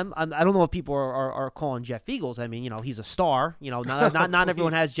mean, I don't know if people are calling Jeff Eagles. I mean, he's a star. Not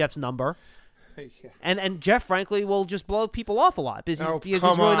everyone has Jeff's number. Yeah. And Jeff, frankly, will just blow people off a lot because he's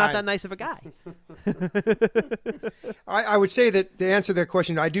really not that nice of a guy. I would say that to answer that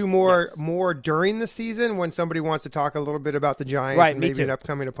question, I do more during the season when somebody wants to talk a little bit about the Giants and maybe an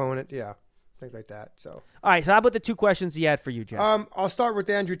upcoming opponent. Yeah. Things like that. So, all right. So, how about the 2 questions he had for you, Jeff? I'll start with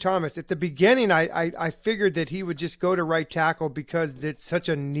Andrew Thomas. At the beginning, I figured that he would just go to right tackle because it's such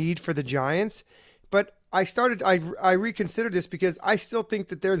a need for the Giants. But I reconsidered this because I still think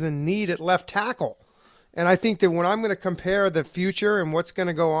that there's a need at left tackle, and I think that when I'm going to compare the future and what's going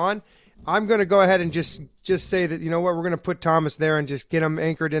to go on, I'm going to go ahead and just say that we're going to put Thomas there and just get him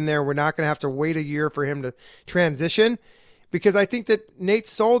anchored in there. We're not going to have to wait a year for him to transition, because I think that Nate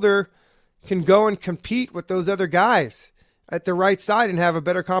Solder can go and compete with those other guys at the right side and have a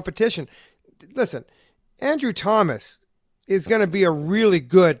better competition. Listen, Andrew Thomas is going to be a really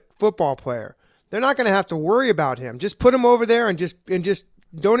good football player. They're not going to have to worry about him. Just put him over there and just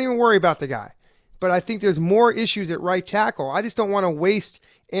don't even worry about the guy. But I think there's more issues at right tackle. I just don't want to waste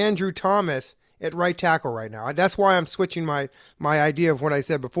Andrew Thomas at right tackle right now. That's why I'm switching my idea of what I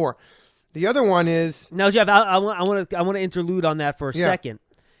said before. The other one is now, Jeff. I want to interlude on that for a second.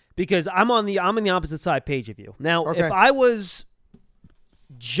 Because I'm on the opposite side page of you. Now, if I was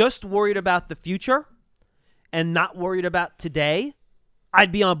just worried about the future and not worried about today,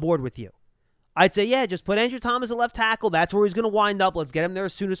 I'd be on board with you. I'd say, yeah, just put Andrew Thomas at left tackle. That's where he's going to wind up. Let's get him there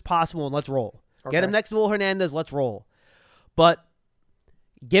as soon as possible, and let's roll. Get him next to Will Hernandez. Let's roll. But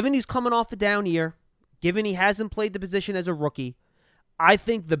given he's coming off a down year, given he hasn't played the position as a rookie, I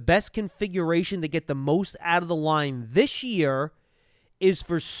think the best configuration to get the most out of the line this year is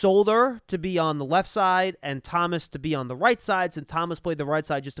for Solder to be on the left side and Thomas to be on the right side, since Thomas played the right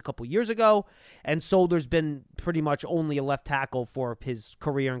side just a couple years ago, and Solder's been pretty much only a left tackle for his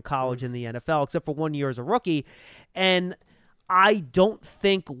career in college in the NFL, except for 1 year as a rookie. And I don't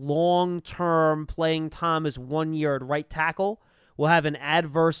think long-term playing Thomas 1 year at right tackle will have an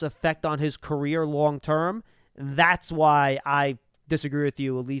adverse effect on his career long-term. That's why I disagree with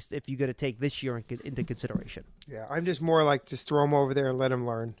you, at least if you're going to take this year into consideration. Yeah, I'm just more like just throw him over there and let him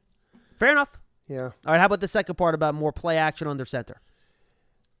learn. Fair enough. Yeah. All right, how about the second part about more play action under center?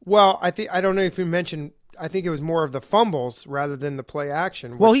 Well, I don't know if you mentioned, I think it was more of the fumbles rather than the play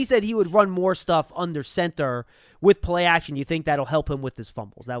action. Well, he said he would run more stuff under center with play action. You think that'll help him with his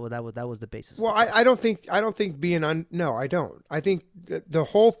fumbles? That was the basis. Well, I don't think being no, I don't. I think the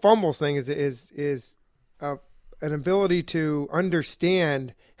whole fumbles thing is an ability to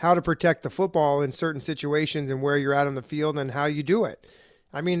understand how to protect the football in certain situations and where you're at on the field and how you do it.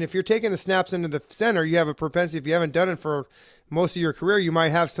 I mean, if you're taking the snaps into the center, you have a propensity, if you haven't done it for most of your career, you might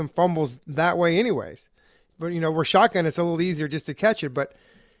have some fumbles that way anyways. But, we're shotgun, it's a little easier just to catch it. But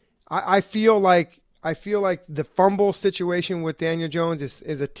I feel like the fumble situation with Daniel Jones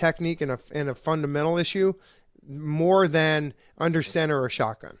is a technique and a fundamental issue more than under center or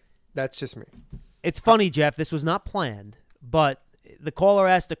shotgun. That's just me. It's funny, Jeff. This was not planned, but the caller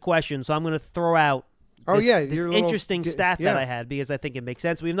asked a question, so I'm going to throw out this interesting stat that I had because I think it makes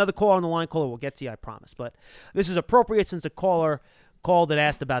sense. We have another caller on the line. Caller, we'll get to you, I promise. But this is appropriate since the caller called and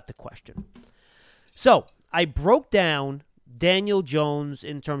asked about the question. So I broke down Daniel Jones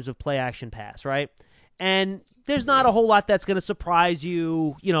in terms of play action pass, right? And there's not a whole lot that's going to surprise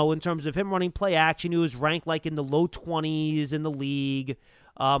you, in terms of him running play action. He was ranked like in the low 20s in the league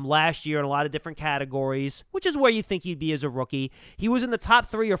last year in a lot of different categories, which is where you think he'd be as a rookie. He was in the top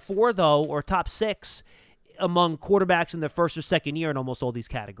 3 or 4, though, or top 6 among quarterbacks in their first or second year in almost all these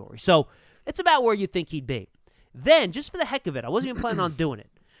categories. So it's about where you think he'd be. Then, just for the heck of it, I wasn't even planning on doing it.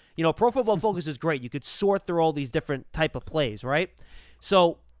 Pro Football Focus is great. You could sort through all these different type of plays, right?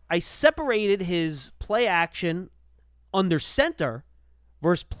 So I separated his play action under center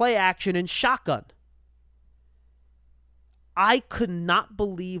versus play action in shotgun. I could not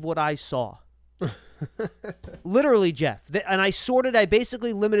believe what I saw. Literally, Jeff. And I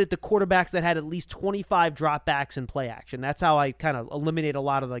basically limited the quarterbacks that had at least 25 dropbacks in play action. That's how I kind of eliminated a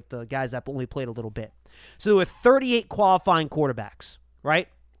lot of like the guys that only played a little bit. So there were 38 qualifying quarterbacks, right?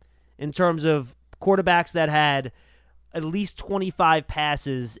 In terms of quarterbacks that had at least 25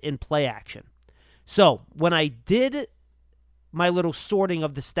 passes in play action. So when I did my little sorting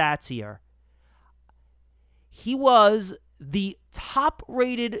of the stats here, he was the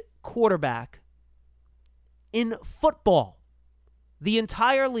top-rated quarterback in football, the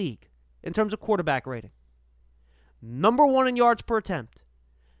entire league, in terms of quarterback rating. Number 1 in yards per attempt.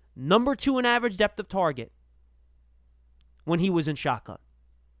 Number 2 in average depth of target when he was in shotgun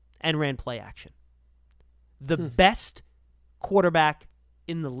and ran play action. The best quarterback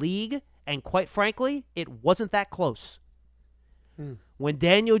in the league, and quite frankly, it wasn't that close. When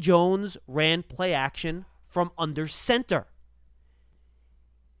Daniel Jones ran play action from under center,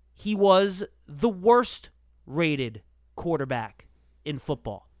 he was the worst rated quarterback in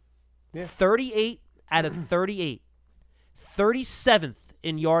football. 38 out of 38. 37th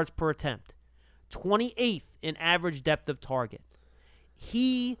in yards per attempt. 28th in average depth of target.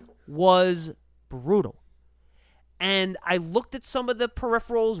 He was brutal. And I looked at some of the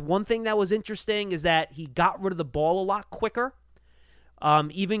peripherals. One thing that was interesting is that he got rid of the ball a lot quicker,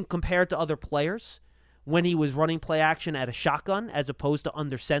 even compared to other players, when he was running play action at a shotgun as opposed to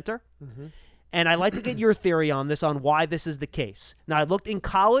under center. And I'd like to get your theory on this, on why this is the case. Now, I looked in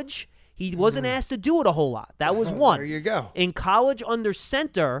college. He wasn't asked to do it a whole lot. That was one. There you go. In college under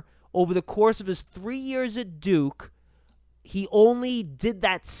center, over the course of his 3 years at Duke, he only did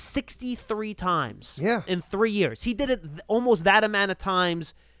that 63 times in 3 years. He did it almost that amount of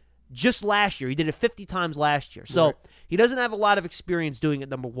times just last year. He did it 50 times last year. So he doesn't have a lot of experience doing it,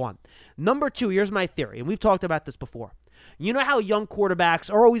 number one. Number two, here's my theory, and we've talked about this before. You know how young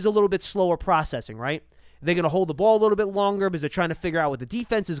quarterbacks are always a little bit slower processing, right? They're going to hold the ball a little bit longer because they're trying to figure out what the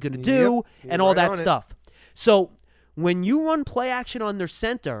defense is going to do and all that stuff. So when you run play action on their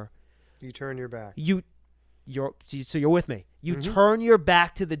center, you turn your back. So you're with me. You turn your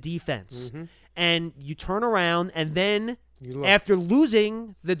back to the defense, and you turn around, and then after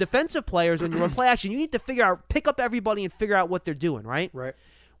losing the defensive players when you run play action, you need to pick up everybody and figure out what they're doing, right? Right.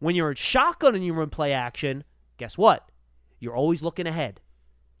 When you're in shotgun and you run play action, guess what? You're always looking ahead.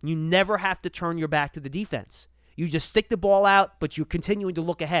 You never have to turn your back to the defense. You just stick the ball out, but you're continuing to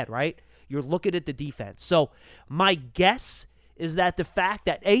look ahead, right? You're looking at the defense. So my guess is that the fact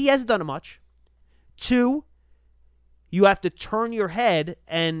that, A, he hasn't done it much. 2, you have to turn your head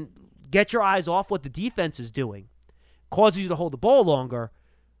and get your eyes off what the defense is doing. Causes you to hold the ball longer.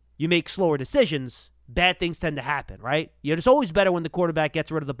 You make slower decisions. Bad things tend to happen, right? It's always better when the quarterback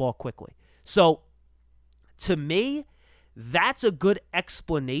gets rid of the ball quickly. So, to me, that's a good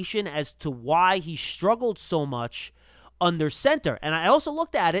explanation as to why he struggled so much under center. And I also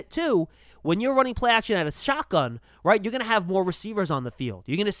looked at it, too. When you're running play action at a shotgun, right, you're going to have more receivers on the field.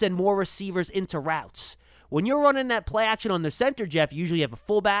 You're going to send more receivers into routes. When you're running that play action on the center, Jeff, you usually have a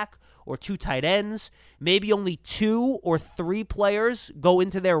fullback or 2 tight ends. Maybe only 2 or 3 players go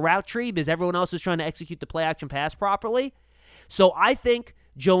into their route tree because everyone else is trying to execute the play action pass properly. So I think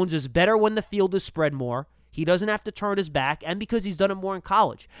Jones is better when the field is spread more. He doesn't have to turn his back, and because he's done it more in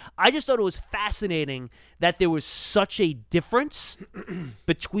college. I just thought it was fascinating that there was such a difference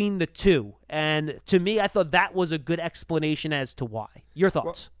between the two. And to me, I thought that was a good explanation as to why. Your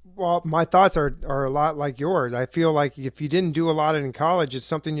thoughts? Well, my thoughts are a lot like yours. I feel like if you didn't do a lot in college, it's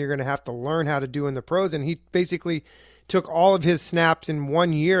something you're going to have to learn how to do in the pros. And he basically took all of his snaps in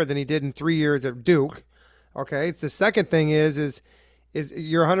 1 year than he did in 3 years at Duke. Okay. The second thing is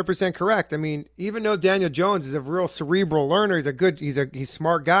you're 100% correct. I mean, even though Daniel Jones is a real cerebral learner, he's a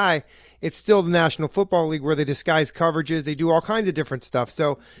smart guy, it's still the National Football League where they disguise coverages. They do all kinds of different stuff.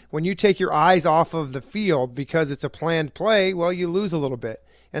 So when you take your eyes off of the field because it's a planned play, well, you lose a little bit.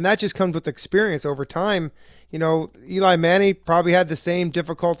 And that just comes with experience over time. You know, Eli Manning probably had the same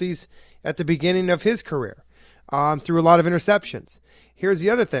difficulties at the beginning of his career through a lot of interceptions. Here's the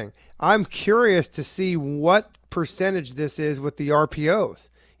other thing. I'm curious to see what percentage this is with the RPOs,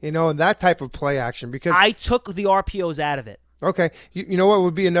 you know, and that type of play action. Because I took the RPOs out of it. Okay. You know what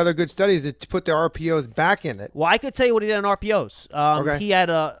would be another good study is to put the RPOs back in it. Well, I could tell you what he did on RPOs. Okay. He had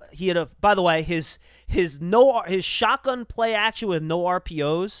a. By the way, his shotgun play action with no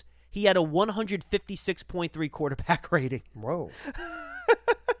RPOs, he had a 156.3 quarterback rating. Whoa.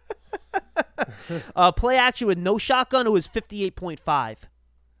 Play action with no shotgun, it was 58.5.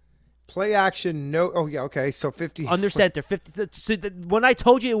 Play action, no. Oh, yeah, okay. So 50. Under center. 50. So when I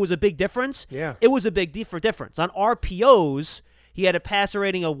told you it was a big difference, yeah, it was a big difference. On RPOs, he had a passer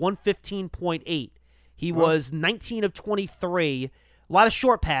rating of 115.8. He was 19 of 23. A lot of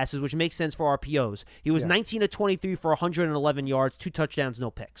short passes, which makes sense for RPOs. He was 19 of 23 for 111 yards, 2 touchdowns,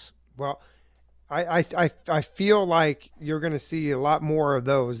 no picks. Well, I feel like you're going to see a lot more of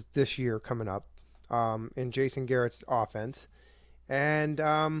those this year coming up in Jason Garrett's offense. And,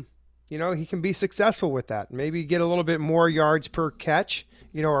 you know, he can be successful with that. Maybe get a little bit more yards per catch,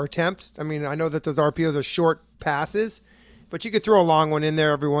 you know, or attempts. I mean, I know that those RPOs are short passes, but you could throw a long one in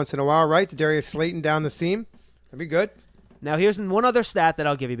there every once in a while, right? To Darius Slayton down the seam. That'd be good. Now, here's one other stat that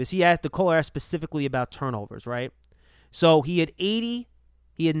I'll give you, because the caller asked specifically about turnovers, right? So he had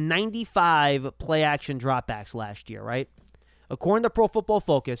 95 play-action dropbacks last year, right? According to Pro Football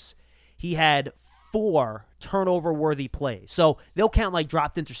Focus, he had 4 turnover-worthy plays. So they'll count like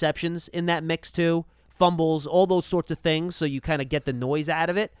dropped interceptions in that mix too, fumbles, all those sorts of things, so you kind of get the noise out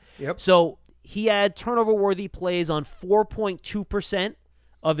of it. Yep. So he had turnover-worthy plays on 4.2%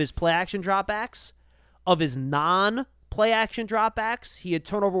 of his play-action dropbacks. Of his non-play-action dropbacks, he had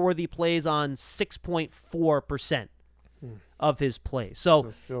turnover-worthy plays on 6.4%. Of his plays.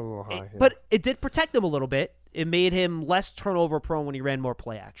 So still a little high, yeah. But it did protect him a little bit. It made him less turnover prone when he ran more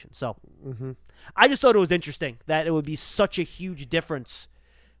play action. So I just thought it was interesting that it would be such a huge difference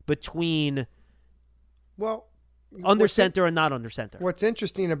between under center and not under center. What's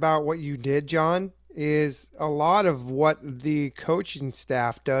interesting about what you did, John, is a lot of what the coaching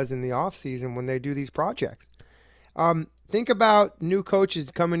staff does in the offseason when they do these projects. Think about new coaches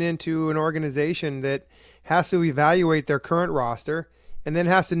coming into an organization that has to evaluate their current roster and then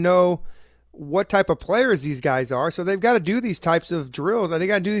has to know what type of players these guys are. So they've got to do these types of drills and they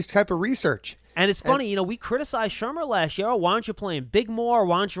got to do this type of research. And it's funny, you know, we criticized Shermer last year. Oh, why aren't you playing big more?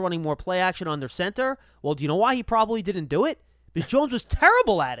 Why aren't you running more play action under center? Well, do you know why he probably didn't do it? Because Jones was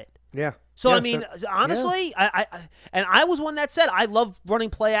terrible at it. Yeah. So, yeah, I mean, honestly, I was one that said I love running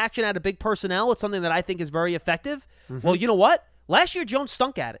play action out of big personnel. It's something that I think is very effective. Well, you know what? Last year, Jones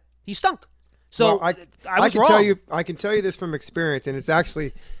stunk at it. He stunk. So well, I was wrong. I can tell you this from experience, and it's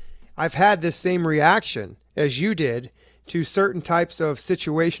actually I've had this same reaction as you did to certain types of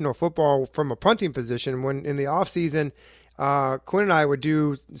situational football from a punting position. When in the offseason, Quinn and I would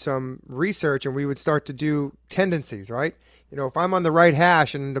do some research, and we would start to do tendencies, right? You know, if I'm on the right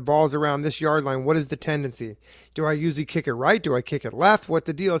hash and the ball's around this yard line, what is the tendency? Do I usually kick it right? Do I kick it left? What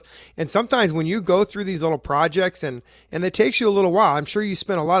the deal is? And sometimes when you go through these little projects, and it takes you a little while, I'm sure you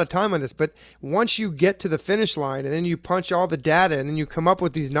spent a lot of time on this, but once you get to the finish line and then you punch all the data and then you come up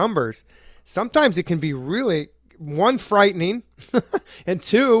with these numbers, sometimes it can be really, 1, frightening, and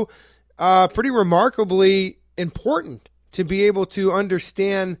 2, pretty remarkably important to be able to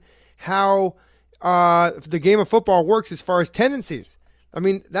understand how the game of football works as far as tendencies. I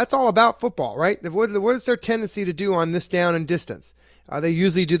mean, that's all about football, right? What is their tendency to do on this down and distance? They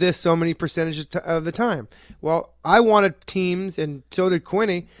usually do this so many percentages of the time. Well, I wanted teams, and so did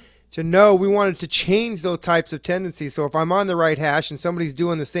Quinny, to know we wanted to change those types of tendencies. So if I'm on the right hash and somebody's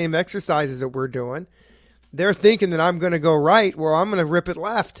doing the same exercises that we're doing, they're thinking that I'm going to go right, well, I'm going to rip it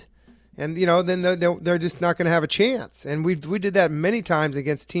left. And, you know, then they're just not going to have a chance. And we did that many times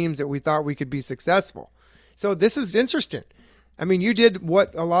against teams that we thought we could be successful. So this is interesting. I mean, you did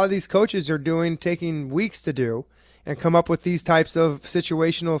what a lot of these coaches are doing, taking weeks to do, and come up with these types of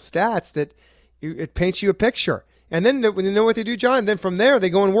situational stats that it paints you a picture. And then when you know what they do, John, then from there they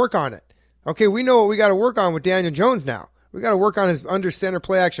go and work on it. Okay, we know what we got to work on with Daniel Jones now. We got to work on his under center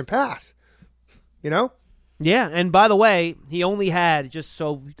play action pass. You know? Yeah, and by the way, he only had, just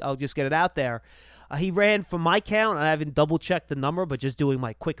so I'll just get it out there, he ran, from my count, and I haven't double-checked the number, but just doing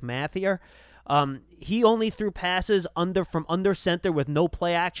my quick math here, he only threw passes from under center with no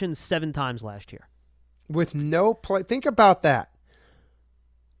play action 7 times last year. With no play. Think about that.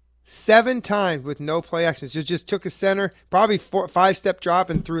 7 times with no play actions. Just took a center, probably 5-step drop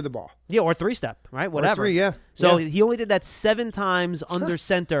and threw the ball. Yeah, or 3-step, right? Whatever. Or 3, yeah. So he only did that 7 times under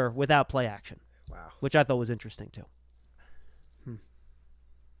center without play action. Wow. Which I thought was interesting, too.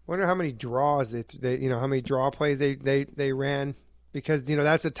 Wonder how many draws how many draw plays they ran, because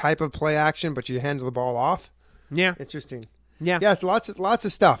that's a type of play action, but you handle the ball off. Yeah. Interesting. Yeah. Yes, lots of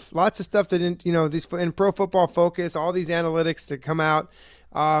stuff. Lots of stuff that these in Pro Football Focus, all these analytics that come out,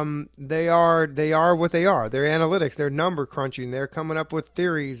 they are what they are. They're analytics, they're number crunching, they're coming up with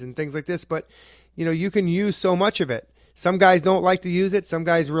theories and things like this, but you can use so much of it. Some guys don't like to use it. Some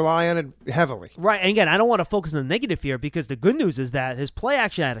guys rely on it heavily. Right. And again, I don't want to focus on the negative here, because the good news is that his play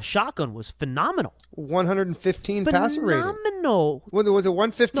action at a shotgun was phenomenal. 115 passer rating. Phenomenal. Was it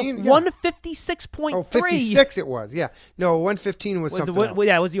 115? No, 156.3. Oh, 56 it was. Yeah. No, 115 was something else.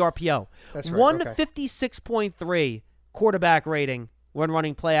 Yeah, it was the RPO. That's right. 156.3 quarterback rating when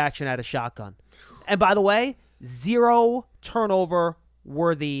running play action at a shotgun. And by the way, 0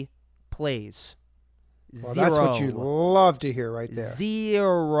 turnover-worthy plays. Well, that's what you love to hear right there.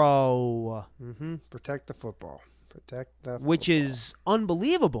 0. Protect the football. Which is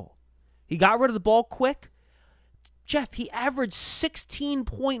unbelievable. He got rid of the ball quick. Jeff, he averaged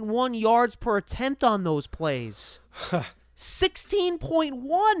 16.1 yards per attempt on those plays.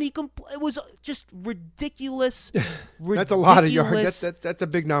 16.1. It was just ridiculous. That's a lot of yards. That's a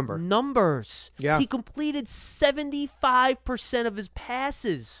big number. Numbers. Yeah. He completed 75% of his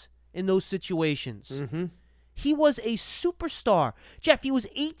passes in those situations. He was a superstar. Jeff, he was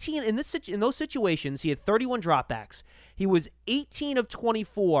 18 in those situations. He had 31 dropbacks. He was 18 of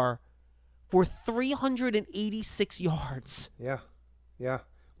 24 for 386 yards. Yeah.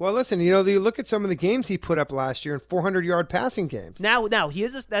 Well, listen, you look at some of the games he put up last year in 400-yard passing games. Now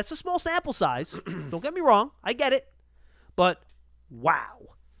that's a small sample size. Don't get me wrong. I get it. But wow.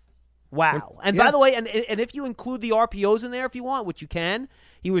 And by the way, and if you include the RPOs in there if you want, which you can,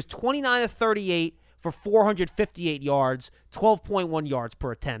 he was 29 of 38 for 458 yards, 12.1 yards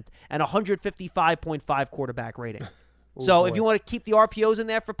per attempt, and 155.5 quarterback rating. So if you want to keep the RPOs in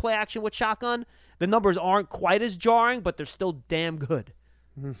there for play action with shotgun, the numbers aren't quite as jarring, but they're still damn good.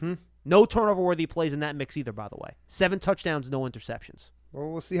 No turnover-worthy plays in that mix either, by the way. 7 touchdowns, no interceptions. Well,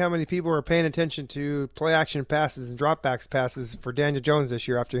 we'll see how many people are paying attention to play-action passes and dropbacks passes for Daniel Jones this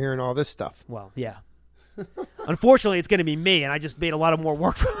year after hearing all this stuff. Well, yeah. Unfortunately, it's going to be me, and I just made a lot of more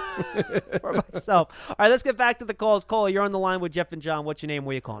work for myself. All right, let's get back to the calls. Caller, you're on the line with Jeff and John. What's your name?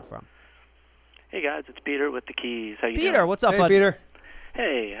 Where are you calling from? Hey, guys. It's Peter with the Keys. How you doing? Peter, what's up, Hey, bud? Peter.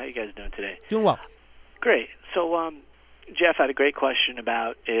 Hey, how you guys doing today? Doing well. Great. So, Jeff had a great question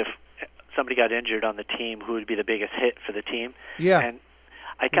about if somebody got injured on the team, who would be the biggest hit for the team. Yeah. And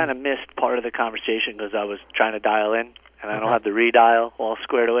I kind of missed part of the conversation because I was trying to dial in, and I don't have the redial all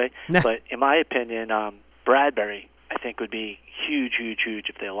squared away. Nah. But in my opinion, Bradbury, I think, would be huge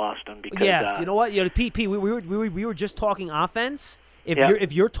if they lost him. Because, yeah, you know what? Pete, we were just talking offense.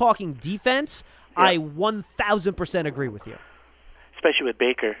 If you're talking defense, I 1,000% agree with you. Especially with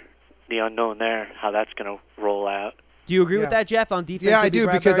Baker, the unknown there, how that's going to roll out. Do you agree with that, Jeff, on defense? Yeah, I do,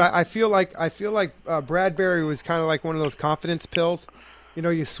 because I feel like Bradbury was kind of like one of those confidence pills.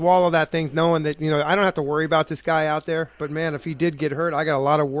 You swallow that thing knowing that, I don't have to worry about this guy out there. But, man, if he did get hurt, I got a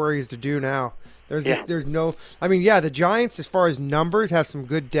lot of worries to do now. The Giants, as far as numbers, have some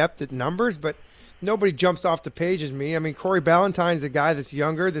good depth at numbers, but nobody jumps off the page as me. I mean, Corey Ballantyne's a guy that's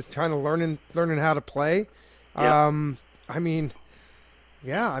younger, that's kind of learning how to play. Yeah.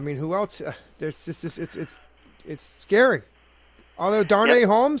 Who else? There's just it's scary. Although Darnay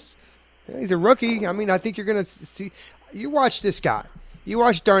Holmes, he's a rookie. I mean, I think you're going to see. You watch this guy. You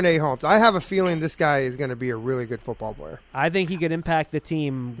watch Darnay Holmes. I have a feeling this guy is going to be a really good football player. I think he could impact the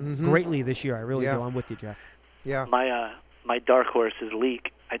team greatly this year. I really do. I'm with you, Jeff. Yeah. My dark horse is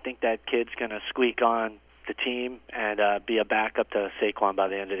Leak. I think that kid's going to squeak on the team and be a backup to Saquon by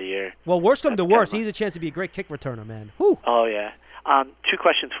the end of the year. Well, worst come to worst, he has a chance to be a great kick returner, man. Whew. Oh, yeah. 2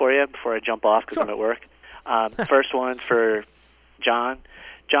 questions for you before I jump off because I'm at work. First one for John.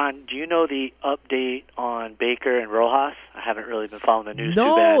 John, do you know the update on Baker and Rojas? I haven't really been following the news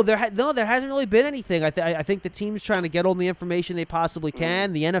too bad. There hasn't really been anything. I think the team's trying to get all the information they possibly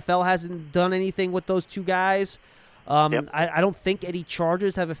can. The NFL hasn't done anything with those 2 guys. I don't think any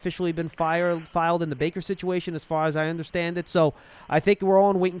charges have officially been filed in the Baker situation as far as I understand it. So I think we're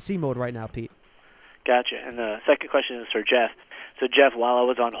all in wait-and-see mode right now, Pete. Gotcha. And the second question is for Jeff. So, Jeff, while I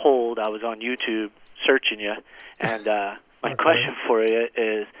was on hold, I was on YouTube searching you. And my question for you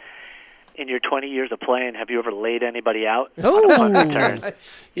is, in your 20 years of playing, have you ever laid anybody out on a punt return?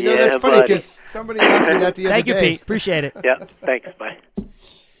 That's funny because somebody asked me that the other day. Thank you, Pete. Appreciate it. Yeah, thanks. Bye.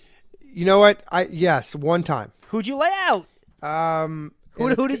 You know what? Yes, one time. Who'd you lay out?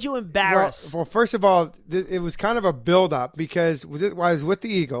 Who did you embarrass? Well, first of all, it was kind of a build-up because I was with the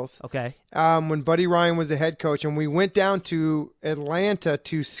Eagles. Okay. When Buddy Ryan was the head coach, and we went down to Atlanta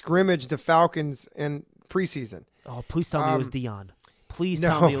to scrimmage the Falcons in preseason. Oh, please tell me it was Deion. Please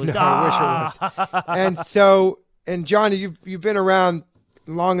tell me it was Deion. I wish it was. And John, you've been around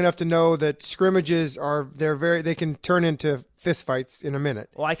long enough to know that scrimmages they can turn into fistfights in a minute.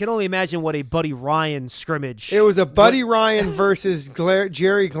 Well, I can only imagine what a Buddy Ryan scrimmage. It was a Buddy Ryan versus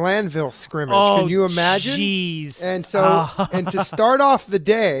Jerry Glanville scrimmage. Oh, can you imagine? Jeez. And so, and to start off the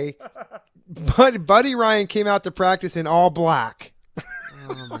day, Buddy Ryan came out to practice in all black.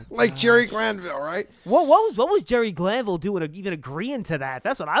 Like Jerry Glanville, right? What was Jerry Glanville doing, even agreeing to that?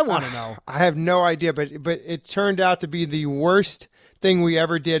 That's what I want to know. I have no idea, but it turned out to be the worst thing we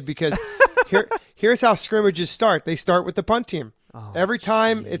ever did because here's how scrimmages start. They start with the punt team. Oh, every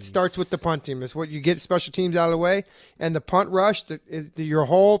time it starts with the punt team. It's what you get special teams out of the way, and the punt rush. Your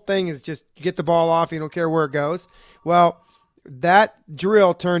whole thing is just get the ball off. You don't care where it goes. Well, that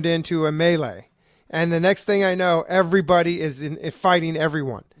drill turned into a melee. And the next thing I know, everybody is fighting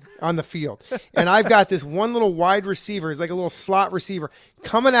everyone on the field. And I've got this one little wide receiver, he's like a little slot receiver,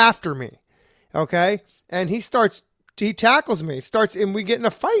 coming after me, okay? And he tackles me, and we get in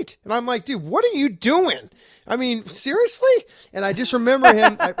a fight. And I'm like, dude, what are you doing? I mean, seriously? And I just remember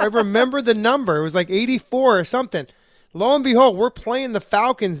him. I remember the number. It was like 84 or something. Lo and behold, we're playing the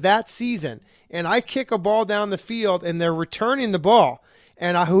Falcons that season. And I kick a ball down the field, and they're returning the ball.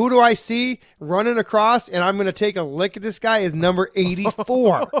 And who do I see running across? And I'm going to take a lick at this guy is number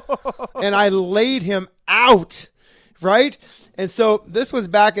 84. And I laid him out, right? And so this was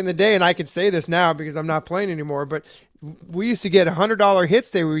back in the day, and I can say this now because I'm not playing anymore, but we used to get $100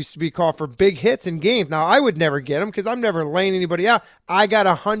 hits. They used to be called for big hits in games. Now, I would never get them because I'm never laying anybody out. I got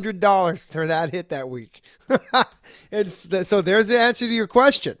 $100 for that hit that week. So there's the answer to your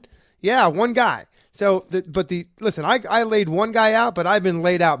question. Yeah, one guy. So, listen, I laid one guy out, but I've been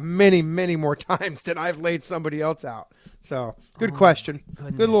laid out many, many more times than I've laid somebody else out. So, good question.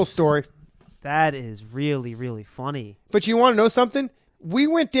 Goodness. Good little story. That is really, really funny. But you want to know something? We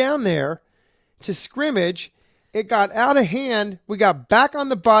went down there to scrimmage. It got out of hand. We got back on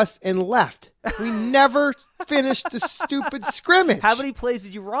the bus and left. We never finished the stupid scrimmage. How many plays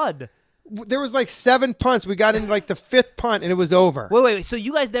did you run? There was like 7 punts. We got into like the 5th punt and it was over. Wait. So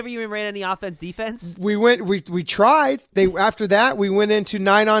you guys never even ran any offense, defense? We tried. After that we went into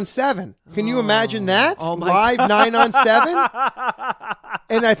 9-on-7. Can you imagine that? Live 9-on-7?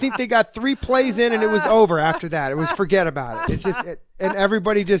 And I think they got 3 plays in and it was over after that. It was forget about it. It's just and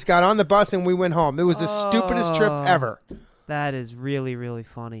everybody just got on the bus and we went home. It was the stupidest trip ever. That is really, really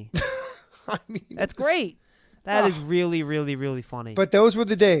funny. I mean, that's great. That is really, really, really funny. But those were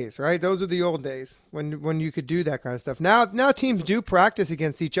the days, right? Those were the old days when you could do that kind of stuff. Now teams do practice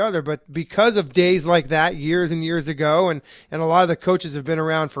against each other, but because of days like that years and years ago, and a lot of the coaches have been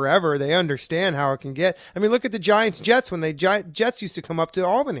around forever, they understand how it can get. I mean, look at the Giants-Jets when Jets used to come up to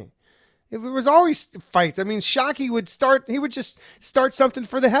Albany. It was always fights. I mean, Shockey would just start something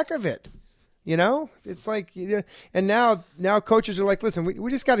for the heck of it. You know, it's like, and now coaches are like, listen, we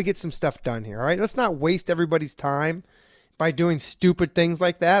just got to get some stuff done here. All right. Let's not waste everybody's time by doing stupid things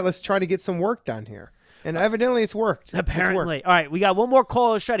like that. Let's try to get some work done here. And evidently it's worked. Apparently. It's worked. All right. We got one more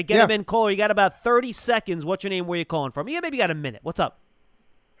caller. Let's try to get him in. Caller, you got about 30 seconds. What's your name? Where you calling from? Maybe you got a minute. What's up?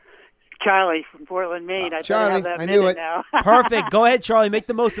 Charlie from Portland, Maine. Charlie, I knew it. Now. Perfect. Go ahead, Charlie. Make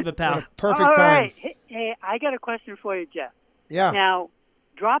the most of it, pal. Perfect All time. right. Hey, I got a question for you, Jeff. Yeah. Now,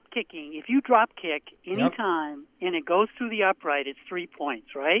 drop kicking, if you drop kick any time and it goes through the upright, it's 3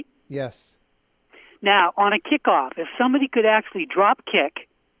 points, right? Yes. Now, on a kickoff, if somebody could actually drop kick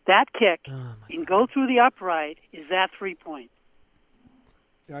that kick and go through the upright, is that 3 points?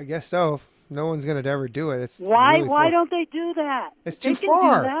 I guess so. No one's going to ever do it. It's why really far. don't they do that? It's they too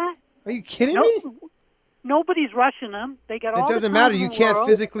far. Do that. Are you kidding me? Nobody's rushing them. They got all It doesn't the matter. time You in the can't world.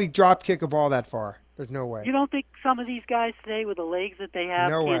 physically drop kick a ball that far. There's no way. You don't think some of these guys today with the legs that they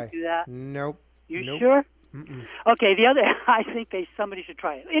have No can't way. do that? Nope. You nope. sure? Okay, the other, I think somebody should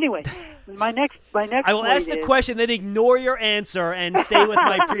try it. Anyway, my next. I will ask the question, then ignore your answer and stay with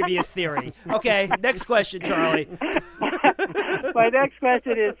my previous theory. Okay, next question, Charlie. My next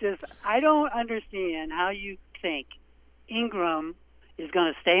question is just, I don't understand how you think Ingram is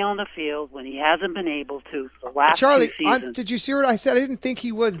going to stay on the field when he hasn't been able to for the last Charlie, two seasons. Did you see what I said? I didn't think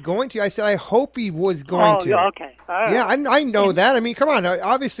he was going to. I said I hope he was going to. Oh, okay. All right. Yeah, I know that. I mean, come on.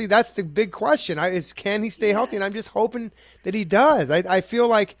 Obviously, that's the big question. Can he stay healthy? And I'm just hoping that he does. I feel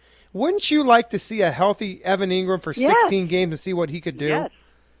like, wouldn't you like to see a healthy Evan Ingram for 16 games and see what he could do? Yes.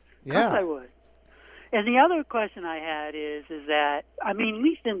 Yeah. Of course I would. And the other question I had is that, I mean, at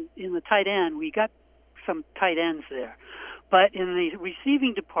least in the tight end, we got some tight ends there. But in the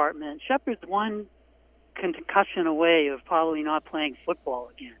receiving department, Shepard's one concussion away of probably not playing football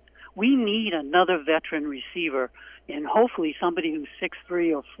again. We need another veteran receiver, and hopefully somebody who's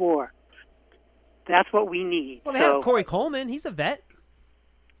 6'3" or 4. That's what we need. Well, they have Corey Coleman. He's a vet.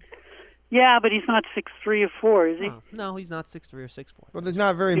 Yeah, but he's not 6'3" or 4, is he? Oh, no, he's not 6'3" or 6'4. Well, there's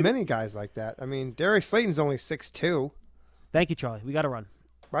not very many guys like that. I mean, Darius Slayton's only 6'2". Thank you, Charlie. We got to run.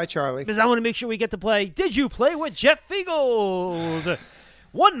 Bye, Charlie. Because I want to make sure we get to play Did You Play with Jeff Fiegels?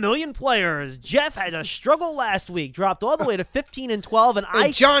 1 million players. Jeff had a struggle last week, dropped all the way to 15-12,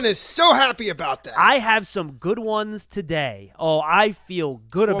 and John is so happy about that. I have some good ones today. Oh, I feel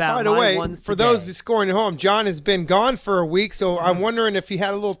good about my ones today. For those scoring at home, John has been gone for a week, so I'm wondering if he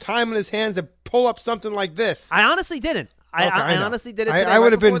had a little time in his hands to pull up something like this. I honestly didn't. I honestly did it today. I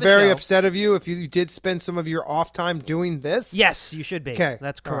would have been very show. upset of you if you did spend some of your off time doing this. Yes, you should be. Okay.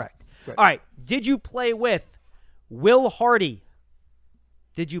 That's correct. All right. Did you play with Will Hardy?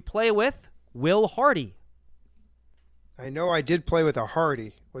 Did you play with Will Hardy? I know I did play with a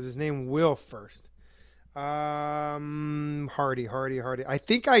Hardy. Was his name Will first? Hardy. I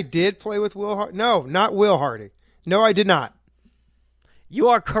think I did play with Will Hardy. No, not Will Hardy. No, I did not. You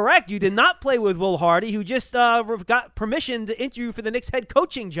are correct. You did not play with Will Hardy, who just got permission to interview for the Knicks head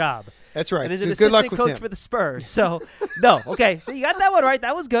coaching job. That's right. And is an good luck assistant with coach him. for the Spurs. So, no. Okay. So you got that one right.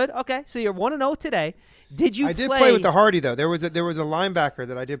 That was good. Okay. So you're 1-0 today. I did play with the Hardy, though. There was a linebacker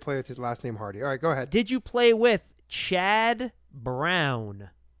that I did play with his last name Hardy. All right, go ahead. Did you play with Chad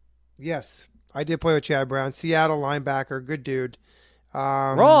Brown? Yes. I did play with Chad Brown. Seattle linebacker. Good dude.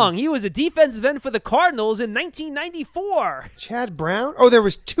 Wrong. He was a defensive end for the Cardinals in 1994. Chad Brown? Oh, there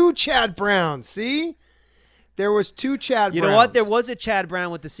was 2 Chad Browns. See? There was 2 Chad Browns. You know what? There was a Chad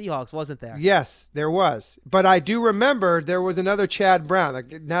Brown with the Seahawks, wasn't there? Yes, there was. But I do remember there was another Chad Brown.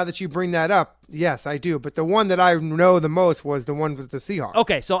 Like, now that you bring that up, yes, I do. But the one that I know the most was the one with the Seahawks.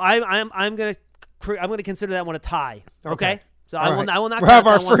 Okay, so I'm gonna consider that one a tie. Okay? So I will not we'll have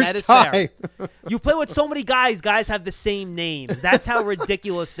our that one. first That is tie. fair. You play with so many guys. Guys have the same name. That's how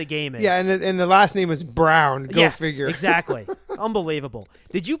ridiculous the game is. Yeah, and the last name is Brown. Go figure. Exactly. Unbelievable.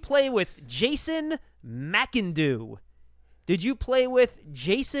 Did you play with Jason McIndoe? Did you play with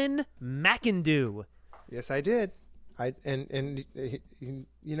Jason McIndoe? Yes, I did.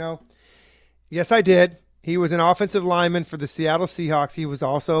 Yes, I did. He was an offensive lineman for the Seattle Seahawks. He was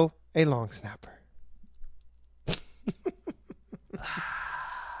also a long snapper.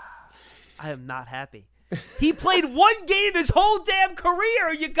 I am not happy. He played 1 game his whole damn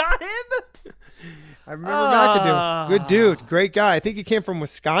career. You got him? I remember McAdoo. Good dude. Great guy. I think he came from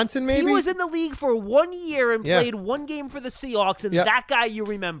Wisconsin, maybe? He was in the league for 1 year and played 1 game for the Seahawks, and that guy you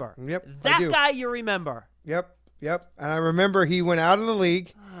remember. Yep. That guy you remember. Yep. And I remember he went out of the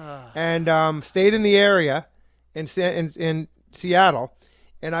league and stayed in the area in Seattle.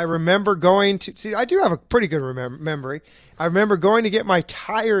 And I remember going to – see, I do have a pretty good memory. I remember going to get my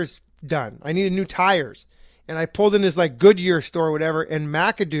tires done. I needed new tires. And I pulled in this, like, Goodyear store or whatever, and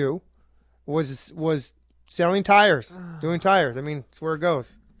McAdoo was selling tires, doing tires. I mean, it's where it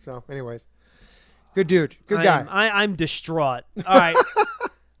goes. So, anyways. Good dude. Good guy. I'm distraught. All right.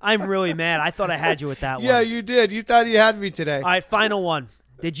 I'm really mad. I thought I had you with that one. Yeah, you did. You thought you had me today. All right, final one.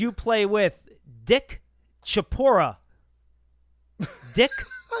 Did you play with Dick Chapora? Dick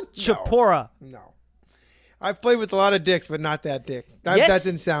Chapora. No. I've played with a lot of dicks, but not that dick. That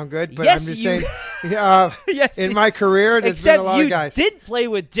didn't sound good, but yes, I'm just saying. In my career, there's been a lot of guys. You did play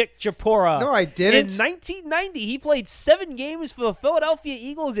with Dick Chapora. No, I didn't. In 1990, he played 7 games for the Philadelphia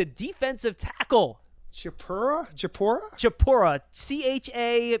Eagles at defensive tackle. Chapora? Chapora. Chapura.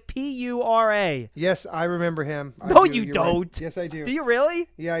 Yes, I remember him. No, you don't. Right. Yes, I do. Do you really?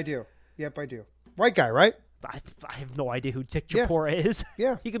 Yeah, I do. Yep, I do. White guy, right? I have no idea who Dick Chapora is.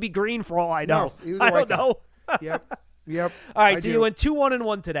 Yeah. He could be green for all I know. No, he was I don't know. Yep. All right, so you went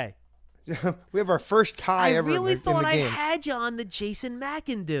 2-1-1 today. We have our first tie ever. I really thought I had you on the Jason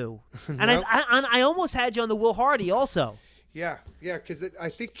McIndoe, and nope. I almost had you on the Will Hardy also. Yeah, because I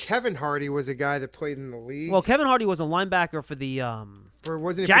think Kevin Hardy was a guy that played in the league. Well, Kevin Hardy was a linebacker for the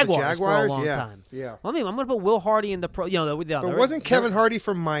wasn't Jaguars for a long time. Yeah. Well, I'm going to put Will Hardy in the pro. But wasn't Kevin Hardy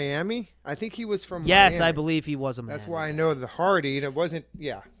from Miami? I think he was from. Yes, Miami. I believe he was a Miami. That's why I know the Hardy, and it wasn't.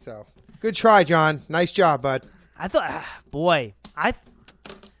 Yeah, so good try, John. Nice job, bud. I thought, boy,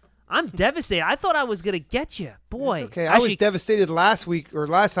 I'm devastated. I thought I was going to get you. Boy. Okay, I was devastated last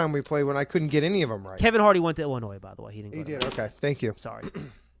time we played when I couldn't get any of them right. Kevin Hardy went to Illinois, by the way. He did. Okay, thank you. Sorry.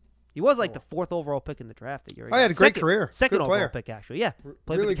 He was like the 4th overall pick in the draft that year. He had a great career. Second overall pick, actually. Yeah.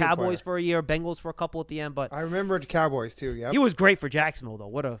 Played really for the Cowboys for a year, Bengals for a couple at the end. But I remember the Cowboys, too. Yeah. He was great for Jacksonville, though.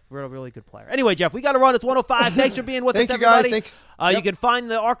 What a really good player. Anyway, Jeff, we got to run. It's 105. Thanks for being with us, everybody. Thanks, guys. You can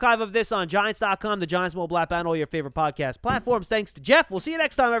find the archive of this on Giants.com, the Giants Mobile app, and all your favorite podcast platforms. Thanks to Jeff. We'll see you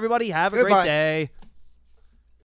next time, everybody. Have a great day.